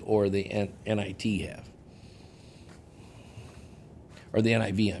ESV or the NIT have. Or the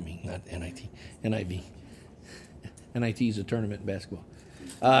NIV, I mean, not NIT. NIV. NIT is a tournament in basketball.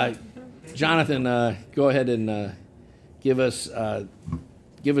 Jonathan, go ahead and give us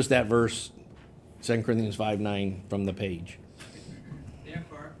that verse, 2 Corinthians 5:9 from the page.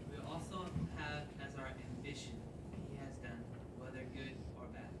 Therefore, we also have as our ambition what He has done, whether good or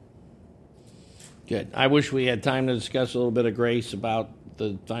bad. Good. I wish we had time to discuss a little bit of grace about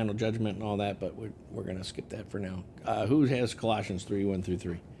the final judgment and all that, but we're going to skip that for now. Who has Colossians 3:1 through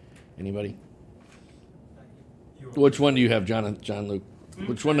 3? Anybody? Which one do you have, John Luke?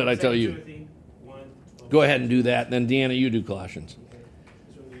 Which one did I tell you? Go ahead and do that. Then, Deanna, you do Colossians.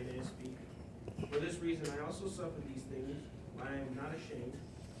 For this reason I also suffer these things, but I am not ashamed,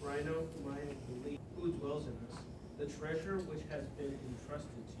 for I know whom I believe, who dwells in us, the treasure which has been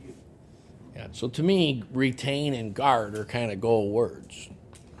entrusted to you. Yeah, so to me, retain and guard are kind of goal words,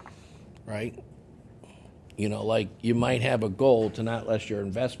 right? You know, like you might have a goal to not let your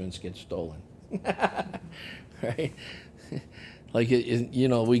investments get stolen, right? Like, you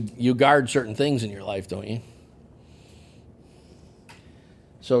know, you guard certain things in your life, don't you?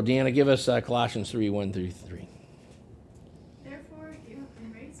 So, Deanna, give us Colossians 3:1 through 3. Therefore, you have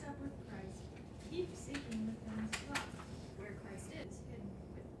been raised up with Christ. Keep seeking the things above, where Christ is, hidden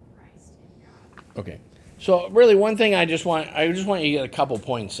with Christ in God. Okay. So, really, one thing I just want you to get a couple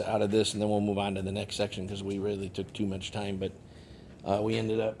points out of this, and then we'll move on to the next section because we really took too much time. But we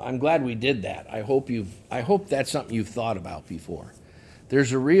ended up. I'm glad we did that. I hope that's something you've thought about before.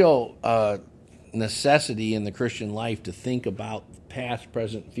 There's a real necessity in the Christian life to think about past,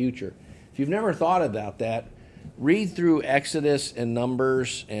 present, future. If you've never thought about that, read through Exodus and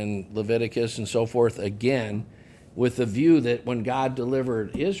Numbers and Leviticus and so forth again with the view that when God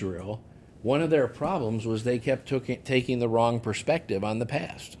delivered Israel, one of their problems was they kept taking the wrong perspective on the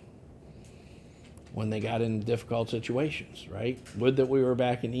past when they got in difficult situations, right? Would that we were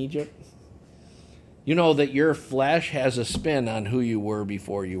back in Egypt. You know that your flesh has a spin on who you were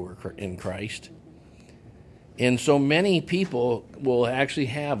before you were in Christ. And so many people will actually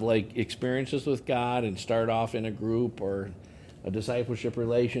have like experiences with God and start off in a group or a discipleship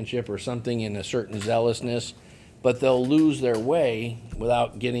relationship or something in a certain zealousness, but they'll lose their way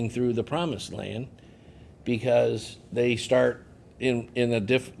without getting through the promised land because they start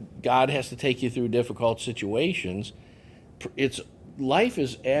God has to take you through difficult situations. Life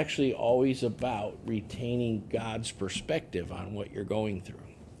is actually always about retaining God's perspective on what you're going through.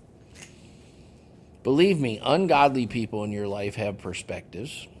 Believe me, ungodly people in your life have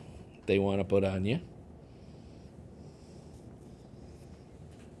perspectives they want to put on you.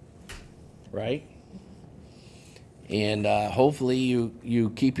 Right? And hopefully you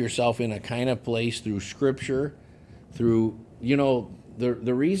keep yourself in a kind of place through Scripture, through,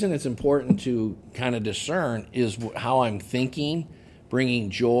 the reason it's important to kind of discern is how I'm thinking, bringing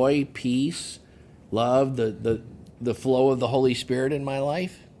joy, peace, love, the flow of the Holy Spirit in my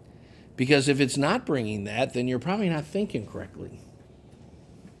life. Because if it's not bringing that, then you're probably not thinking correctly.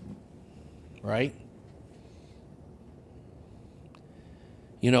 Right?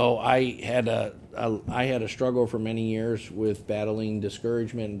 I had a struggle for many years with battling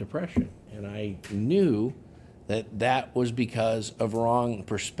discouragement and depression. And I knew that was because of wrong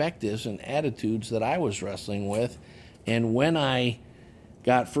perspectives and attitudes that I was wrestling with. And when I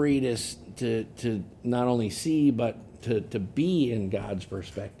got free to not only see, but to be in God's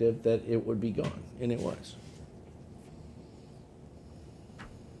perspective, that it would be gone. And it was.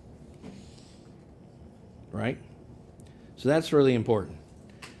 Right? So that's really important.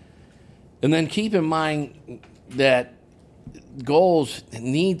 And then keep in mind that goals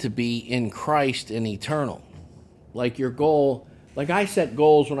need to be in Christ and eternal. Like your goal, like I set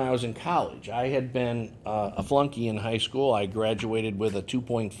goals when I was in college. I had been a flunky in high school. I graduated with a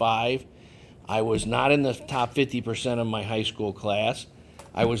 2.5. I was not in the top 50% of my high school class.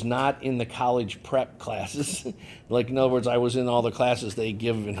 I was not in the college prep classes. Like, in other words, I was in all the classes they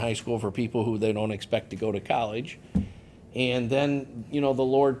give in high school for people who they don't expect to go to college. And then, the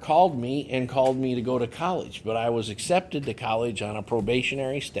Lord called me to go to college. But I was accepted to college on a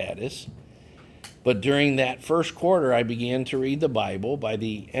probationary status. But during that first quarter, I began to read the Bible. By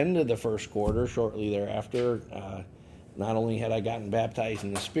the end of the first quarter, shortly thereafter, not only had I gotten baptized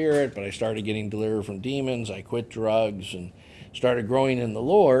in the Spirit, but I started getting delivered from demons. I quit drugs and started growing in the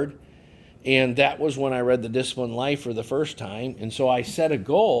Lord. And that was when I read The Disciplined Life for the first time. And so I set a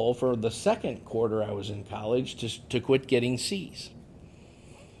goal for the second quarter I was in college to quit getting C's.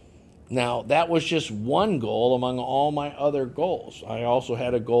 Now, that was just one goal among all my other goals. I also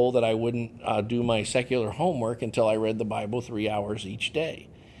had a goal that I wouldn't do my secular homework until I read the Bible 3 hours each day.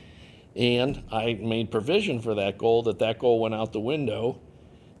 And I made provision for that goal went out the window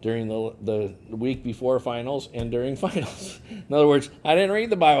during the week before finals and during finals. In other words, I didn't read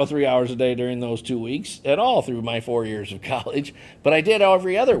the Bible 3 hours a day during those 2 weeks at all through my 4 years of college, but I did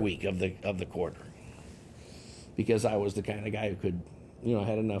every other week of the quarter because I was the kind of guy who could,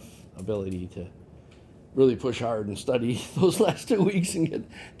 had enough ability to really push hard and study those last 2 weeks and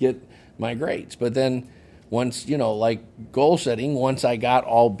get my grades. But then once, like goal setting, once I got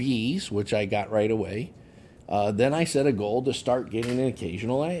all B's, which I got right away, then I set a goal to start getting an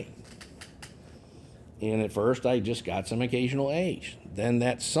occasional A. And at first I just got some occasional A's. Then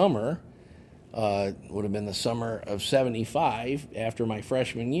that summer, would have been the summer of 75, after my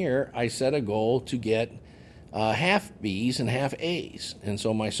freshman year, I set a goal to get half B's and half A's. And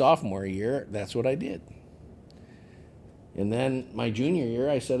so my sophomore year, that's what I did. And then my junior year,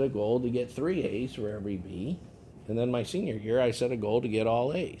 I set a goal to get 3 A's for every B. And then my senior year, I set a goal to get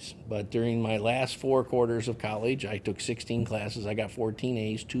all A's. But during my last 4 quarters of college, I took 16 classes. I got 14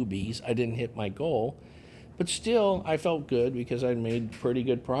 A's, 2 B's. I didn't hit my goal. But still, I felt good because I'd made pretty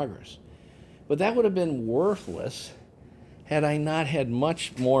good progress. But that would have been worthless had I not had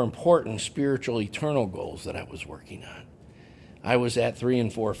much more important spiritual eternal goals that I was working on. I was at 3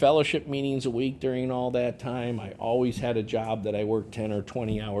 and 4 fellowship meetings a week during all that time. I always had a job that I worked 10 or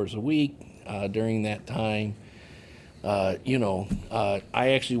 20 hours a week during that time. I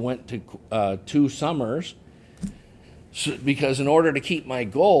actually went to 2 summers because in order to keep my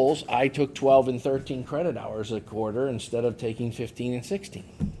goals, I took 12 and 13 credit hours a quarter instead of taking 15 and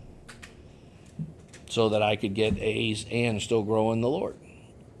 16 so that I could get A's and still grow in the Lord.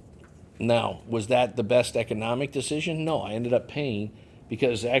 Now, was that the best economic decision? No, I ended up paying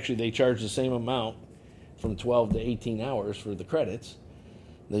because actually they charge the same amount from 12 to 18 hours for the credits.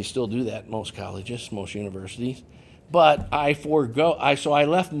 They still do that in most colleges, most universities. But so I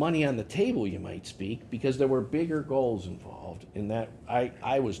left money on the table, you might speak, because there were bigger goals involved in that.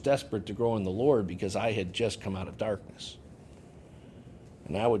 I was desperate to grow in the Lord because I had just come out of darkness.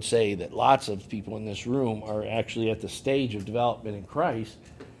 And I would say that lots of people in this room are actually at the stage of development in Christ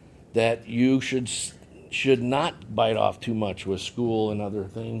that you should not bite off too much with school and other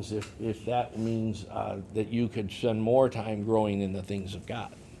things if that means that you could spend more time growing in the things of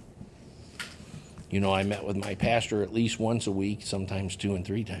God. You know, I met with my pastor at least once a week, sometimes 2 and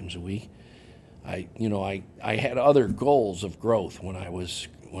 3 times a week. I had other goals of growth when I was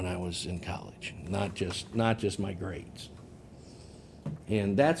in college, not just my grades.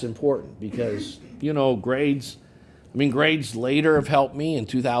 And that's important because, you know, grades later have helped me. In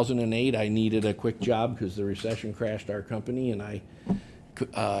 2008, I needed a quick job because the recession crashed our company, and I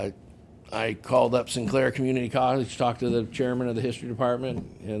called up Sinclair Community College, talked to the chairman of the history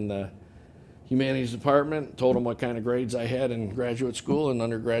department and the humanities department, told them what kind of grades I had in graduate school and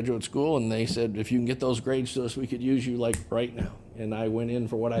undergraduate school, and they said, if you can get those grades to us, we could use you like right now. And I went in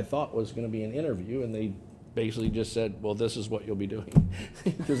for what I thought was going to be an interview, and they basically just said, well, this is what you'll be doing,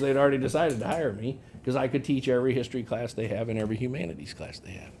 because they'd already decided to hire me because I could teach every history class they have and every humanities class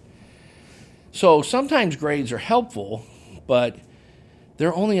they have. So sometimes grades are helpful, but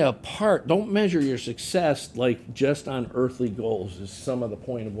they're only a part. Don't measure your success like just on earthly goals is some of the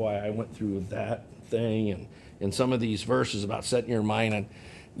point of why I went through that thing and some of these verses about setting your mind on,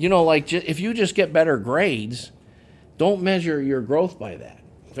 you know, like if you just get better grades, don't measure your growth by that.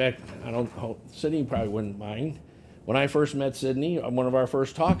 In fact, Sydney probably wouldn't mind. When I first met Sydney, one of our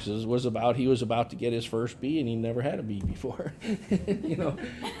first talks was about he was about to get his first B, and he never had a B before, you know.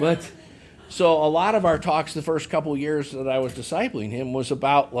 But so a lot of our talks the first couple years that I was discipling him was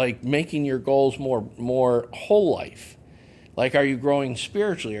about like making your goals more whole life. Like, are you growing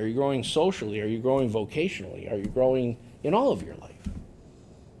spiritually? Are you growing socially? Are you growing vocationally? Are you growing in all of your life?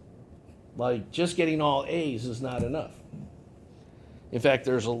 Like, just getting all A's is not enough. In fact,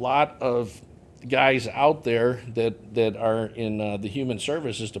 there's a lot of guys out there that are in the human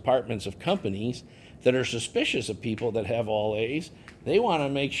services departments of companies that are suspicious of people that have all A's. They want to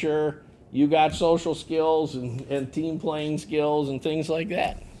make sure you got social skills and team playing skills and things like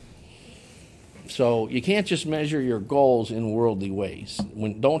that. So you can't just measure your goals in worldly ways.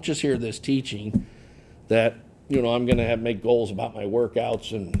 Don't just hear this teaching that, you know, I'm going to make goals about my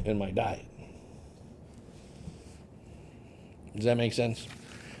workouts and my diet. Does that make sense?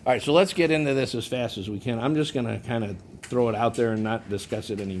 All right, so let's get into this as fast as we can. I'm just going to kind of throw it out there and not discuss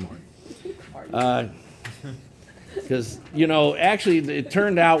it anymore. Because, you know, actually it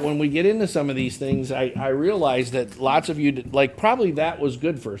turned out when we get into some of these things, I realized that lots of you, like probably that was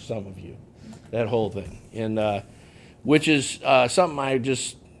good for some of you, that whole thing. And which is something I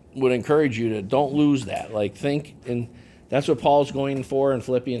just would encourage you to don't lose that. Like think, and that's what Paul's going for in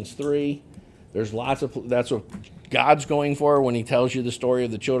Philippians 3. There's lots of, that's what God's going for when he tells you the story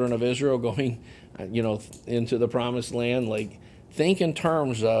of the children of Israel going, you know, into the promised land. Like, think in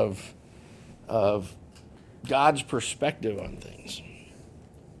terms of God's perspective on things.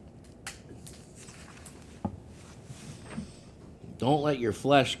 Don't let your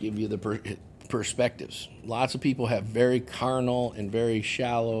flesh give you the perspectives. Lots of people have very carnal and very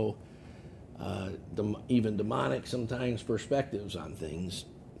shallow, even demonic sometimes, perspectives on things.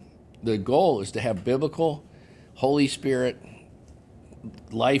 The goal is to have biblical, Holy Spirit,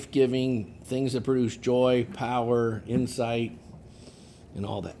 life-giving, things that produce joy, power, insight, and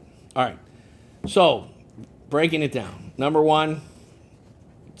all that. All right, so breaking it down. Number 1,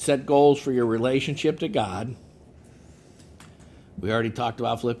 set goals for your relationship to God. We already talked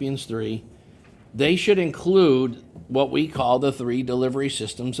about Philippians 3. They should include what we call the 3 delivery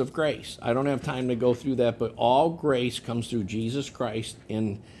systems of grace. I don't have time to go through that, but all grace comes through Jesus Christ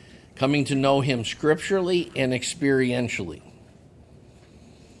in coming to know him scripturally and experientially.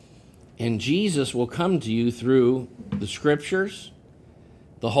 And Jesus will come to you through the scriptures,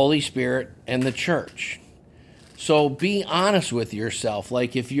 the Holy Spirit, and the church. So be honest with yourself.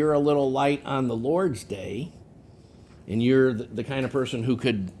 Like if you're a little light on the Lord's Day, and you're the kind of person who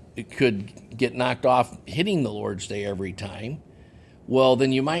could get knocked off hitting the Lord's Day every time, well,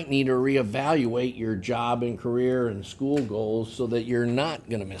 then you might need to reevaluate your job and career and school goals so that you're not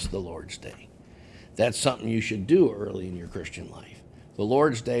going to miss the Lord's Day. That's something you should do early in your Christian life. The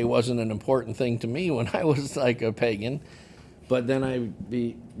Lord's Day wasn't an important thing to me when I was like a pagan, but then I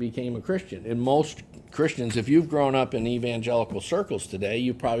became a Christian. And most Christians, if you've grown up in evangelical circles today,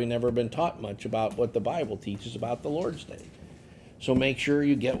 you've probably never been taught much about what the Bible teaches about the Lord's Day. So make sure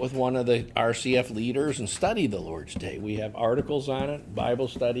you get with one of the RCF leaders and study the Lord's Day. We have articles on it, Bible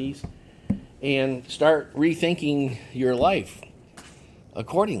studies, and start rethinking your life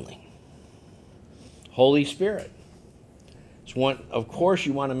accordingly. Holy Spirit. Of course,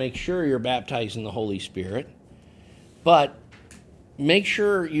 you want to make sure you're baptized in the Holy Spirit, but make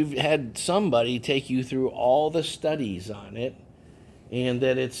sure you've had somebody take you through all the studies on it, and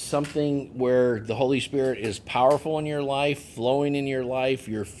that it's something where the Holy Spirit is powerful in your life, flowing in your life.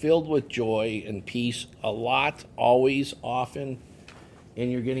 You're filled with joy and peace a lot, always, often,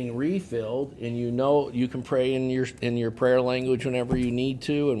 and you're getting refilled, and you know you can pray in your prayer language whenever you need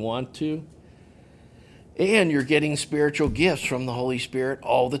to and want to. And you're getting spiritual gifts from the Holy Spirit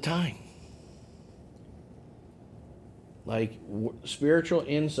all the time. Like, spiritual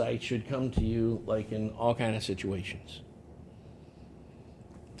insight should come to you like in all kind of situations.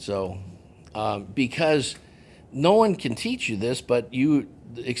 So, because no one can teach you this, but you,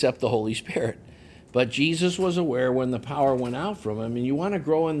 except the Holy Spirit. But Jesus was aware when the power went out from him, and you want to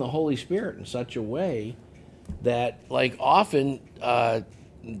grow in the Holy Spirit in such a way that, like, often,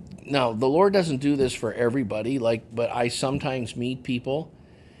 now the Lord doesn't do this for everybody, but I sometimes meet people,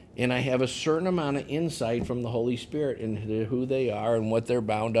 and I have a certain amount of insight from the Holy Spirit into who they are and what they're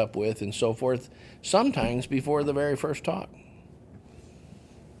bound up with and so forth, sometimes before the very first talk.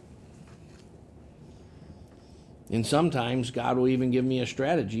 And sometimes God will even give me a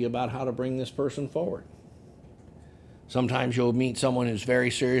strategy about how to bring this person forward. Sometimes you'll meet someone who's very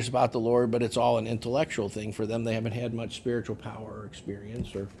serious about the Lord, but it's all an intellectual thing for them. They haven't had much spiritual power or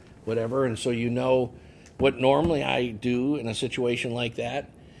experience or whatever. And so, you know, what normally I do in a situation like that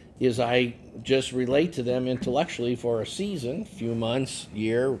is I just relate to them intellectually for a season, few months,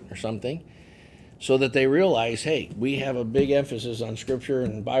 year or something, so that they realize, hey, we have a big emphasis on Scripture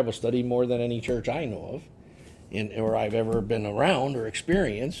and Bible study more than any church I know of or I've ever been around or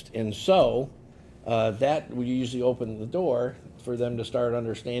experienced. And so that will usually open the door for them to start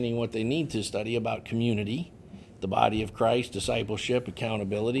understanding what they need to study about community, the body of Christ, discipleship,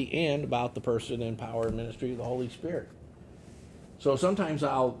 accountability, and about the person and power and ministry of the Holy Spirit. So sometimes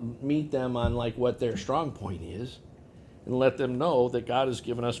I'll meet them on like what their strong point is and let them know that God has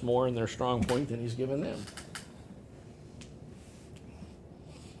given us more in their strong point than he's given them.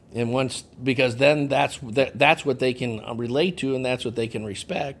 And because then that's what they can relate to, and that's what they can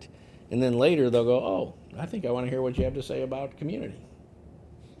respect. And then later they'll go, oh, I think I want to hear what you have to say about community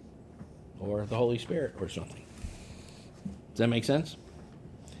or the Holy Spirit or something. Does that make sense?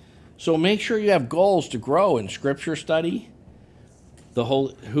 So make sure you have goals to grow in Scripture study,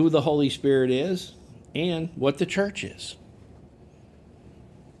 who the Holy Spirit is, and what the church is.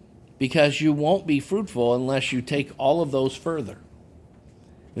 Because you won't be fruitful unless you take all of those further.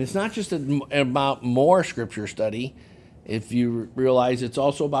 And it's not just about more Scripture study. If you realize it's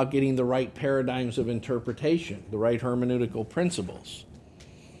also about getting the right paradigms of interpretation, the right hermeneutical principles.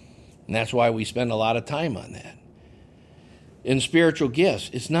 And that's why we spend a lot of time on that. In spiritual gifts,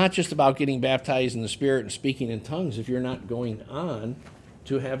 it's not just about getting baptized in the Spirit and speaking in tongues if you're not going on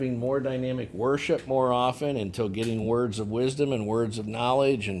to having more dynamic worship more often, until getting words of wisdom and words of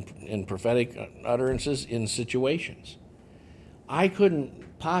knowledge and prophetic utterances in situations. I couldn't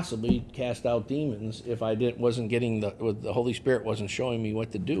possibly cast out demons if I wasn't getting the Holy Spirit wasn't showing me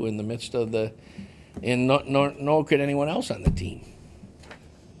what to do in the midst of and nor could anyone else on the team.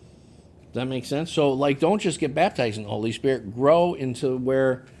 Does that make sense? So, like, don't just get baptized in the Holy Spirit. Grow into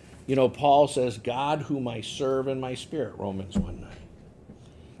where, Paul says, God whom I serve in my spirit, Romans 1:9.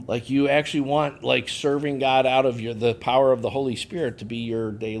 Like, you actually want, like, serving God out of the power of the Holy Spirit to be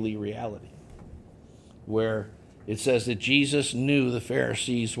your daily reality. Where it says that Jesus knew the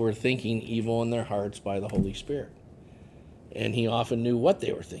Pharisees were thinking evil in their hearts by the Holy Spirit. And he often knew what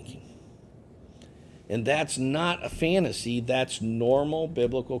they were thinking. And that's not a fantasy, that's normal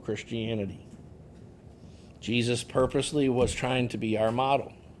biblical Christianity. Jesus purposely was trying to be our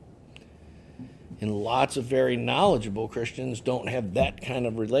model. And lots of very knowledgeable Christians don't have that kind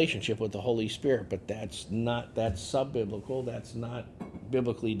of relationship with the Holy Spirit, but that's sub-biblical, that's not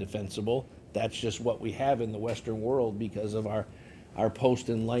biblically defensible. That's just what we have in the Western world because of our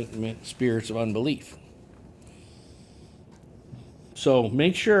post-Enlightenment spirits of unbelief. So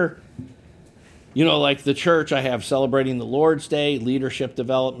make sure, like the church, I have celebrating the Lord's Day, leadership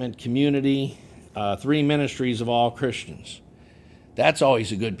development, community, 3 ministries of all Christians. That's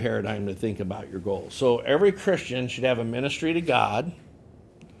always a good paradigm to think about your goals. So every Christian should have a ministry to God,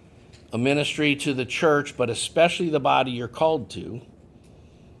 a ministry to the church, but especially the body you're called to.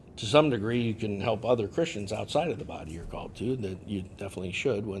 To some degree, you can help other Christians outside of the body you're called to, that you definitely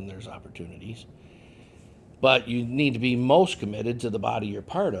should when there's opportunities. But you need to be most committed to the body you're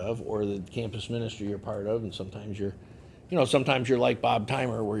part of or the campus ministry you're part of. And sometimes you're like Bob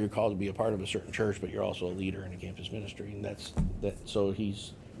Timer, where you're called to be a part of a certain church, but you're also a leader in a campus ministry. And so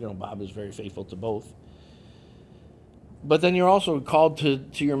he's, Bob is very faithful to both. But then you're also called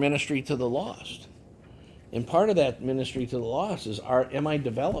to your ministry to the lost. And part of that ministry to the lost is, am I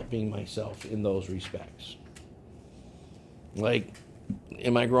developing myself in those respects? Like,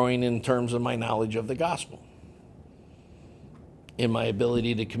 am I growing in terms of my knowledge of the gospel? In my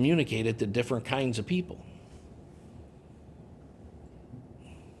ability to communicate it to different kinds of people?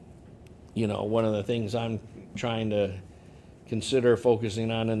 You know, one of the things I'm trying to consider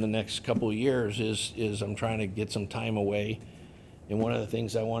focusing on in the next couple of years is I'm trying to get some time away. And one of the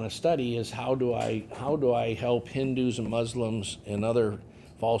things I want to study is how do I help Hindus and Muslims and other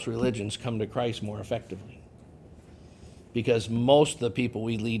false religions come to Christ more effectively? Because most of the people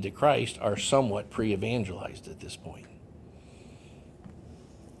we lead to Christ are somewhat pre-evangelized at this point.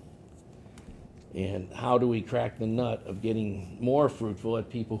 And how do we crack the nut of getting more fruitful at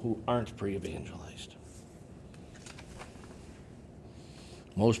people who aren't pre-evangelized?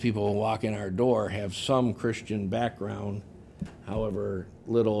 Most people who walk in our door have some Christian background, however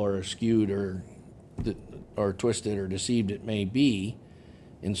little or skewed or twisted or deceived it may be.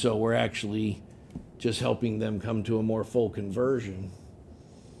 And so we're actually just helping them come to a more full conversion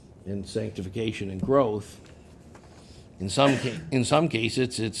and sanctification and growth. In some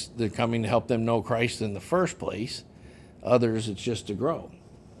cases, it's they're coming to help them know Christ in the first place. Others, it's just to grow.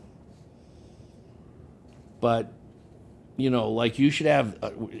 But, you know, like you should have,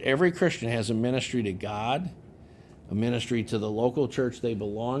 every Christian has a ministry to God, a ministry to the local church they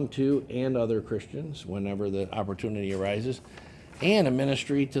belong to and other Christians whenever the opportunity arises, and a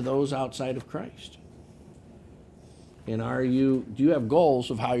ministry to those outside of Christ. And do you have goals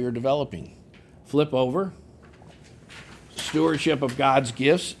of how you're developing? Flip over. Stewardship of God's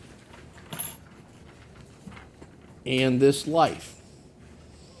gifts and this life.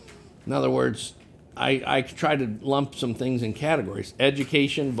 In other words, I try to lump some things in categories.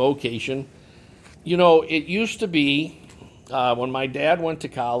 Education, vocation. You know, it used to be when my dad went to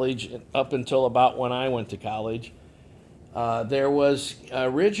college, up until about when I went to college, there was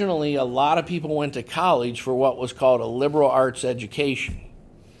originally a lot of people went to college for what was called a liberal arts education.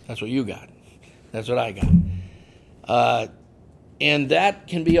 That's what you got. That's what I got. And that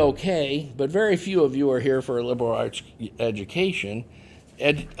can be okay, but very few of you are here for a liberal arts education.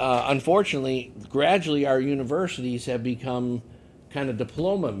 Unfortunately, gradually our universities have become kind of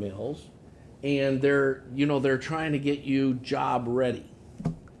diploma mills, and they're trying to get you job ready.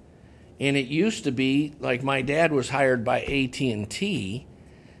 And it used to be like my dad was hired by AT&T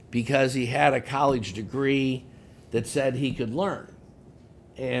because he had a college degree that said he could learn.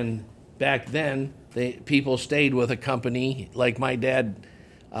 And back then, people stayed with a company. Like my dad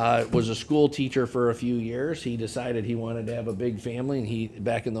was a school teacher for a few years. He decided he wanted to have a big family, and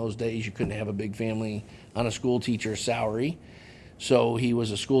back in those days you couldn't have a big family on a school teacher's salary. So he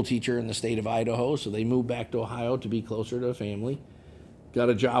was a school teacher in the state of Idaho, so they moved back to Ohio to be closer to the family. Got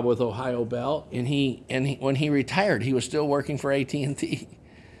a job with Ohio Bell, and when he retired, he was still working for AT&T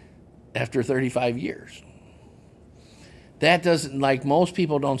after 35 years. That doesn't, like most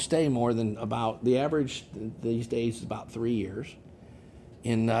people don't stay more than about, the average these days is about 3 years.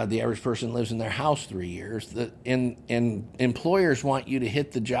 And the average person lives in their house 3 years. And employers want you to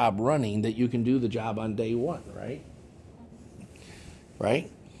hit the job running, that you can do the job on day one, right?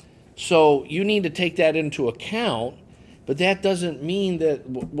 Right? So you need to take that into account, but that doesn't mean that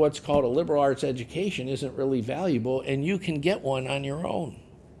what's called a liberal arts education isn't really valuable, and you can get one on your own.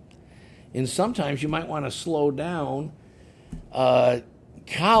 And sometimes you might want to slow down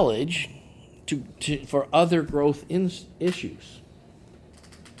college for other growth issues.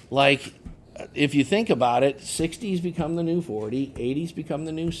 Like, if you think about it, 60s become the new 40, 80s become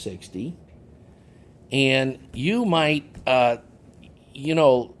the new 60, and you might, I'm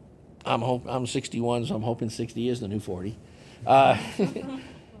 61, so I'm hoping 60 is the new 40.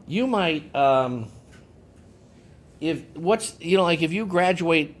 You might, if you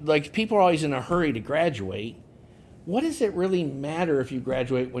graduate, like people are always in a hurry to graduate. What does it really matter if you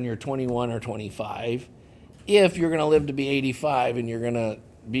graduate when you're 21 or 25 if you're going to live to be 85 and you're going to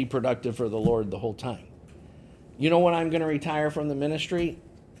be productive for the Lord the whole time? You know when I'm going to retire from the ministry?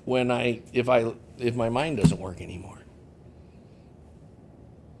 If my mind doesn't work anymore.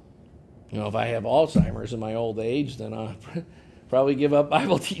 You know, if I have Alzheimer's in my old age, then I'll probably give up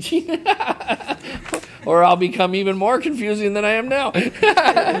Bible teaching. Or I'll become even more confusing than I am now.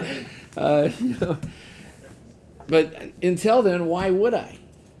 But until then, why would I?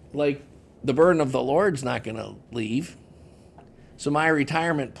 Like, the burden of the Lord's not going to leave. So my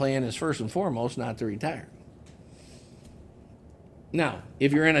retirement plan is first and foremost not to retire. Now,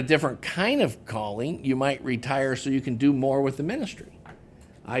 if you're in a different kind of calling, you might retire so you can do more with the ministry.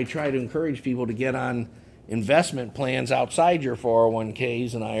 I try to encourage people to get on investment plans outside your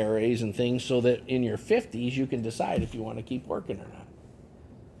 401ks and IRAs and things so that in your 50s you can decide if you want to keep working or not.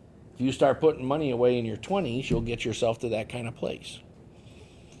 If you start putting money away in your 20s, you'll get yourself to that kind of place.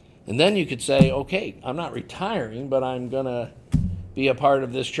 And then you could say, okay, I'm not retiring, but I'm going to be a part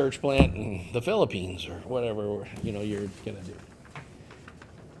of this church plant in the Philippines or whatever, you're going to do.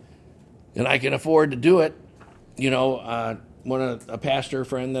 And I can afford to do it. A pastor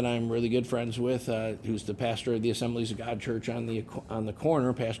friend that I'm really good friends with, who's the pastor of the Assemblies of God Church on the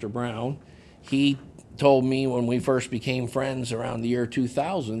corner, Pastor Brown, he told me when we first became friends around the year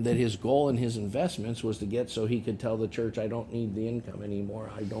 2000 that his goal in his investments was to get so he could tell the church, I don't need the income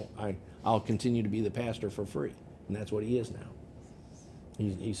anymore. I'll continue to be the pastor for free. And that's what he is now.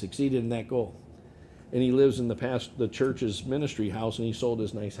 He succeeded in that goal. And he lives in the church's ministry house, and he sold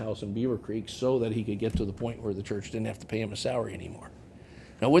his nice house in Beaver Creek so that he could get to the point where the church didn't have to pay him a salary anymore.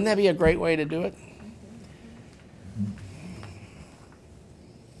 Now, wouldn't that be a great way to do it?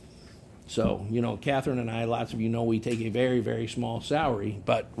 So, Catherine and I, lots of you know we take a very, very small salary,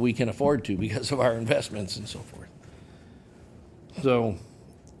 but we can afford to because of our investments and so forth. So,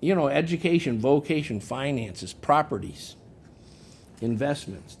 education, vocation, finances, properties,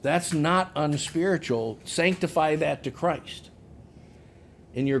 investments. That's not unspiritual. Sanctify that to Christ.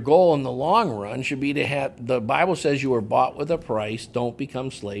 And your goal in the long run should be to have, the Bible says you were bought with a price, don't become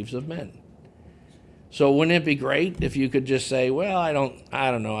slaves of men. So wouldn't it be great if you could just say, well, I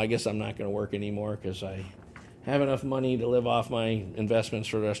don't know, I guess I'm not going to work anymore because I have enough money to live off my investments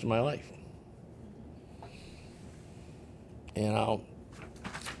for the rest of my life. And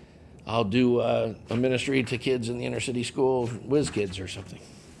I'll do a ministry to kids in the inner city school, whiz kids or something.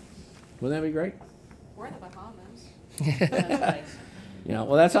 Wouldn't that be great? Or the Bahamas.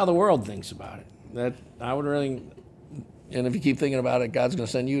 Well, that's how the world thinks about it. That I would really, and if you keep thinking about it, God's going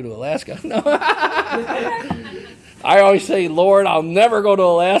to send you to Alaska. No. I always say, Lord, I'll never go to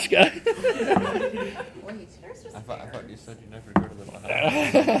Alaska. I thought you said you never go to the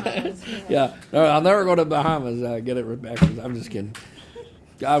Bahamas. Yeah, no, I'll never go to the Bahamas. Get it backwards. I'm just kidding.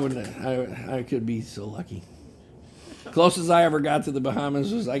 God wouldn't. I could be so lucky. Closest I ever got to the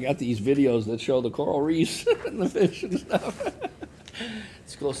Bahamas was I got these videos that show the coral reefs and the fish and stuff.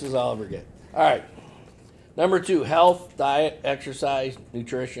 It's close as I'll ever get. All right. Number 2, health, diet, exercise,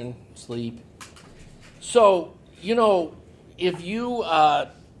 nutrition, sleep. So, if you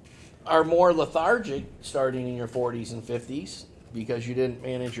are more lethargic starting in your 40s and 50s because you didn't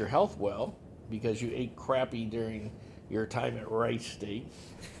manage your health well, because you ate crappy during your time at Wright State.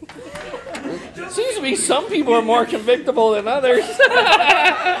 It seems to be some people are more convictable than others.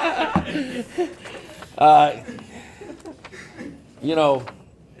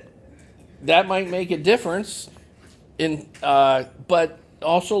 That might make a difference but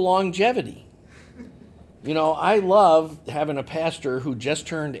also longevity. I love having a pastor who just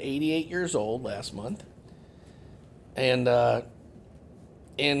turned 88 years old last month, and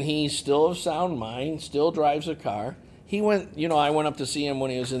he's still of sound mind, still drives a car. I went up to see him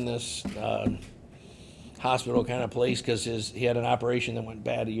when he was in this hospital kind of place because he had an operation that went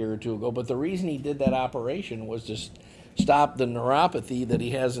bad a year or two ago. But the reason he did that operation was to stop the neuropathy that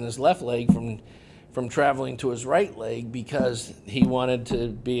he has in his left leg from traveling to his right leg, because he wanted to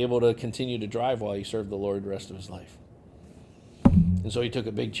be able to continue to drive while he served the Lord the rest of his life. And so he took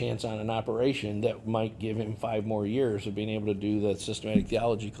a big chance on an operation that might give him 5 more years of being able to do the systematic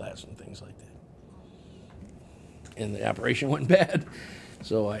theology class and things like that. And the operation went bad,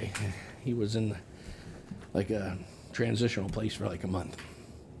 so he was in a transitional place for a month.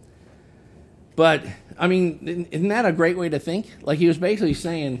 But isn't that a great way to think? He was basically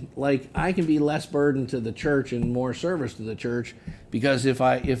saying, I can be less burden to the church and more service to the church, because if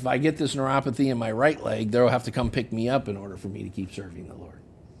I get this neuropathy in my right leg, they'll have to come pick me up in order for me to keep serving the Lord.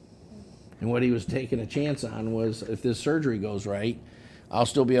 And what he was taking a chance on was, if this surgery goes right, I'll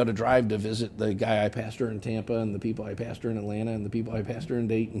still be able to drive to visit the guy I pastor in Tampa and the people I pastor in Atlanta and the people I pastor in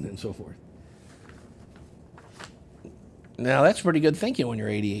Dayton and so forth. Now, that's pretty good thinking when you're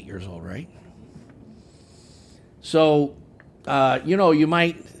 88 years old, right? So, you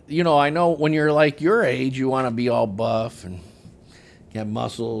might, I know when you're your age, you want to be all buff and have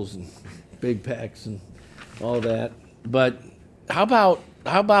muscles and big pecs and all that. But how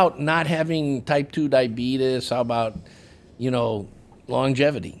about not having type 2 diabetes? How about,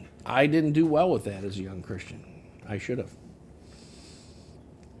 longevity? I didn't do well with that as a young Christian. I should have.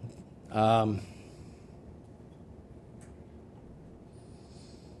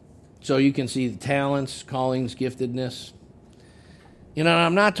 So you can see the talents, callings, giftedness.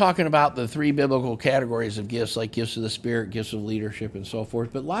 I'm not talking about the 3 biblical categories of gifts, like gifts of the Spirit, gifts of leadership, and so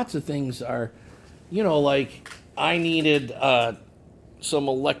forth, but lots of things are you know, like I needed some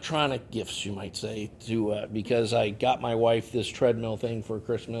electronic gifts, you might say, to because I got my wife this treadmill thing for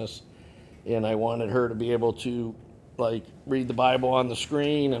Christmas, and I wanted her to be able to like read the Bible on the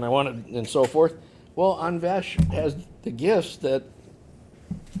screen, and I wanted and so forth. Well, Anvesh has the gifts that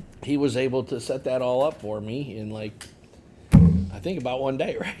he was able to set that all up for me in like I think about one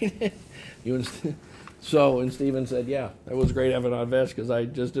day, right? And Stephen said, "Yeah, that was great having Anvesh because I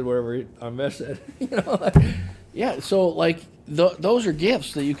just did whatever Anvesh said." You know, yeah. So like those are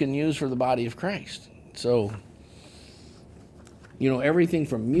gifts that you can use for the body of Christ. So you know, everything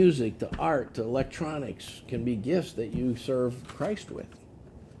from music to art to electronics can be gifts that you serve Christ with.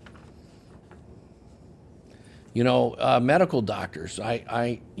 You know, medical doctors.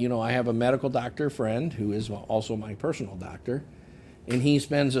 I have a medical doctor friend who is also my personal doctor, and he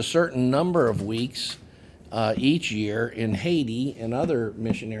spends a certain number of weeks each year in Haiti and other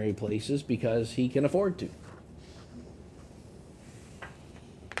missionary places because he can afford to.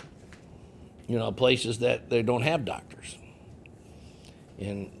 You know, places that they don't have doctors.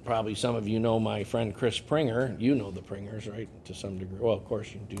 And probably some of you know my friend Chris Pringer. You know the Pringers, right, to some degree. Well, of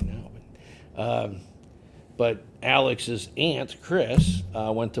course you do now. But Alex's aunt, Chris,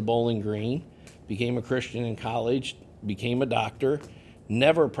 went to Bowling Green, became a Christian in college, became a doctor,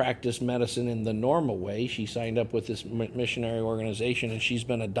 never practiced medicine in the normal way. She signed up with this missionary organization, and she's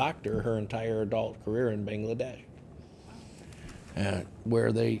been a doctor her entire adult career in Bangladesh,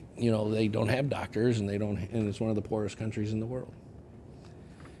 where they don't have doctors, and it's one of the poorest countries in the world.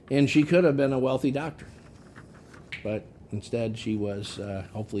 And she could have been a wealthy doctor, but instead she was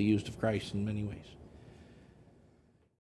hopefully used of Christ in many ways.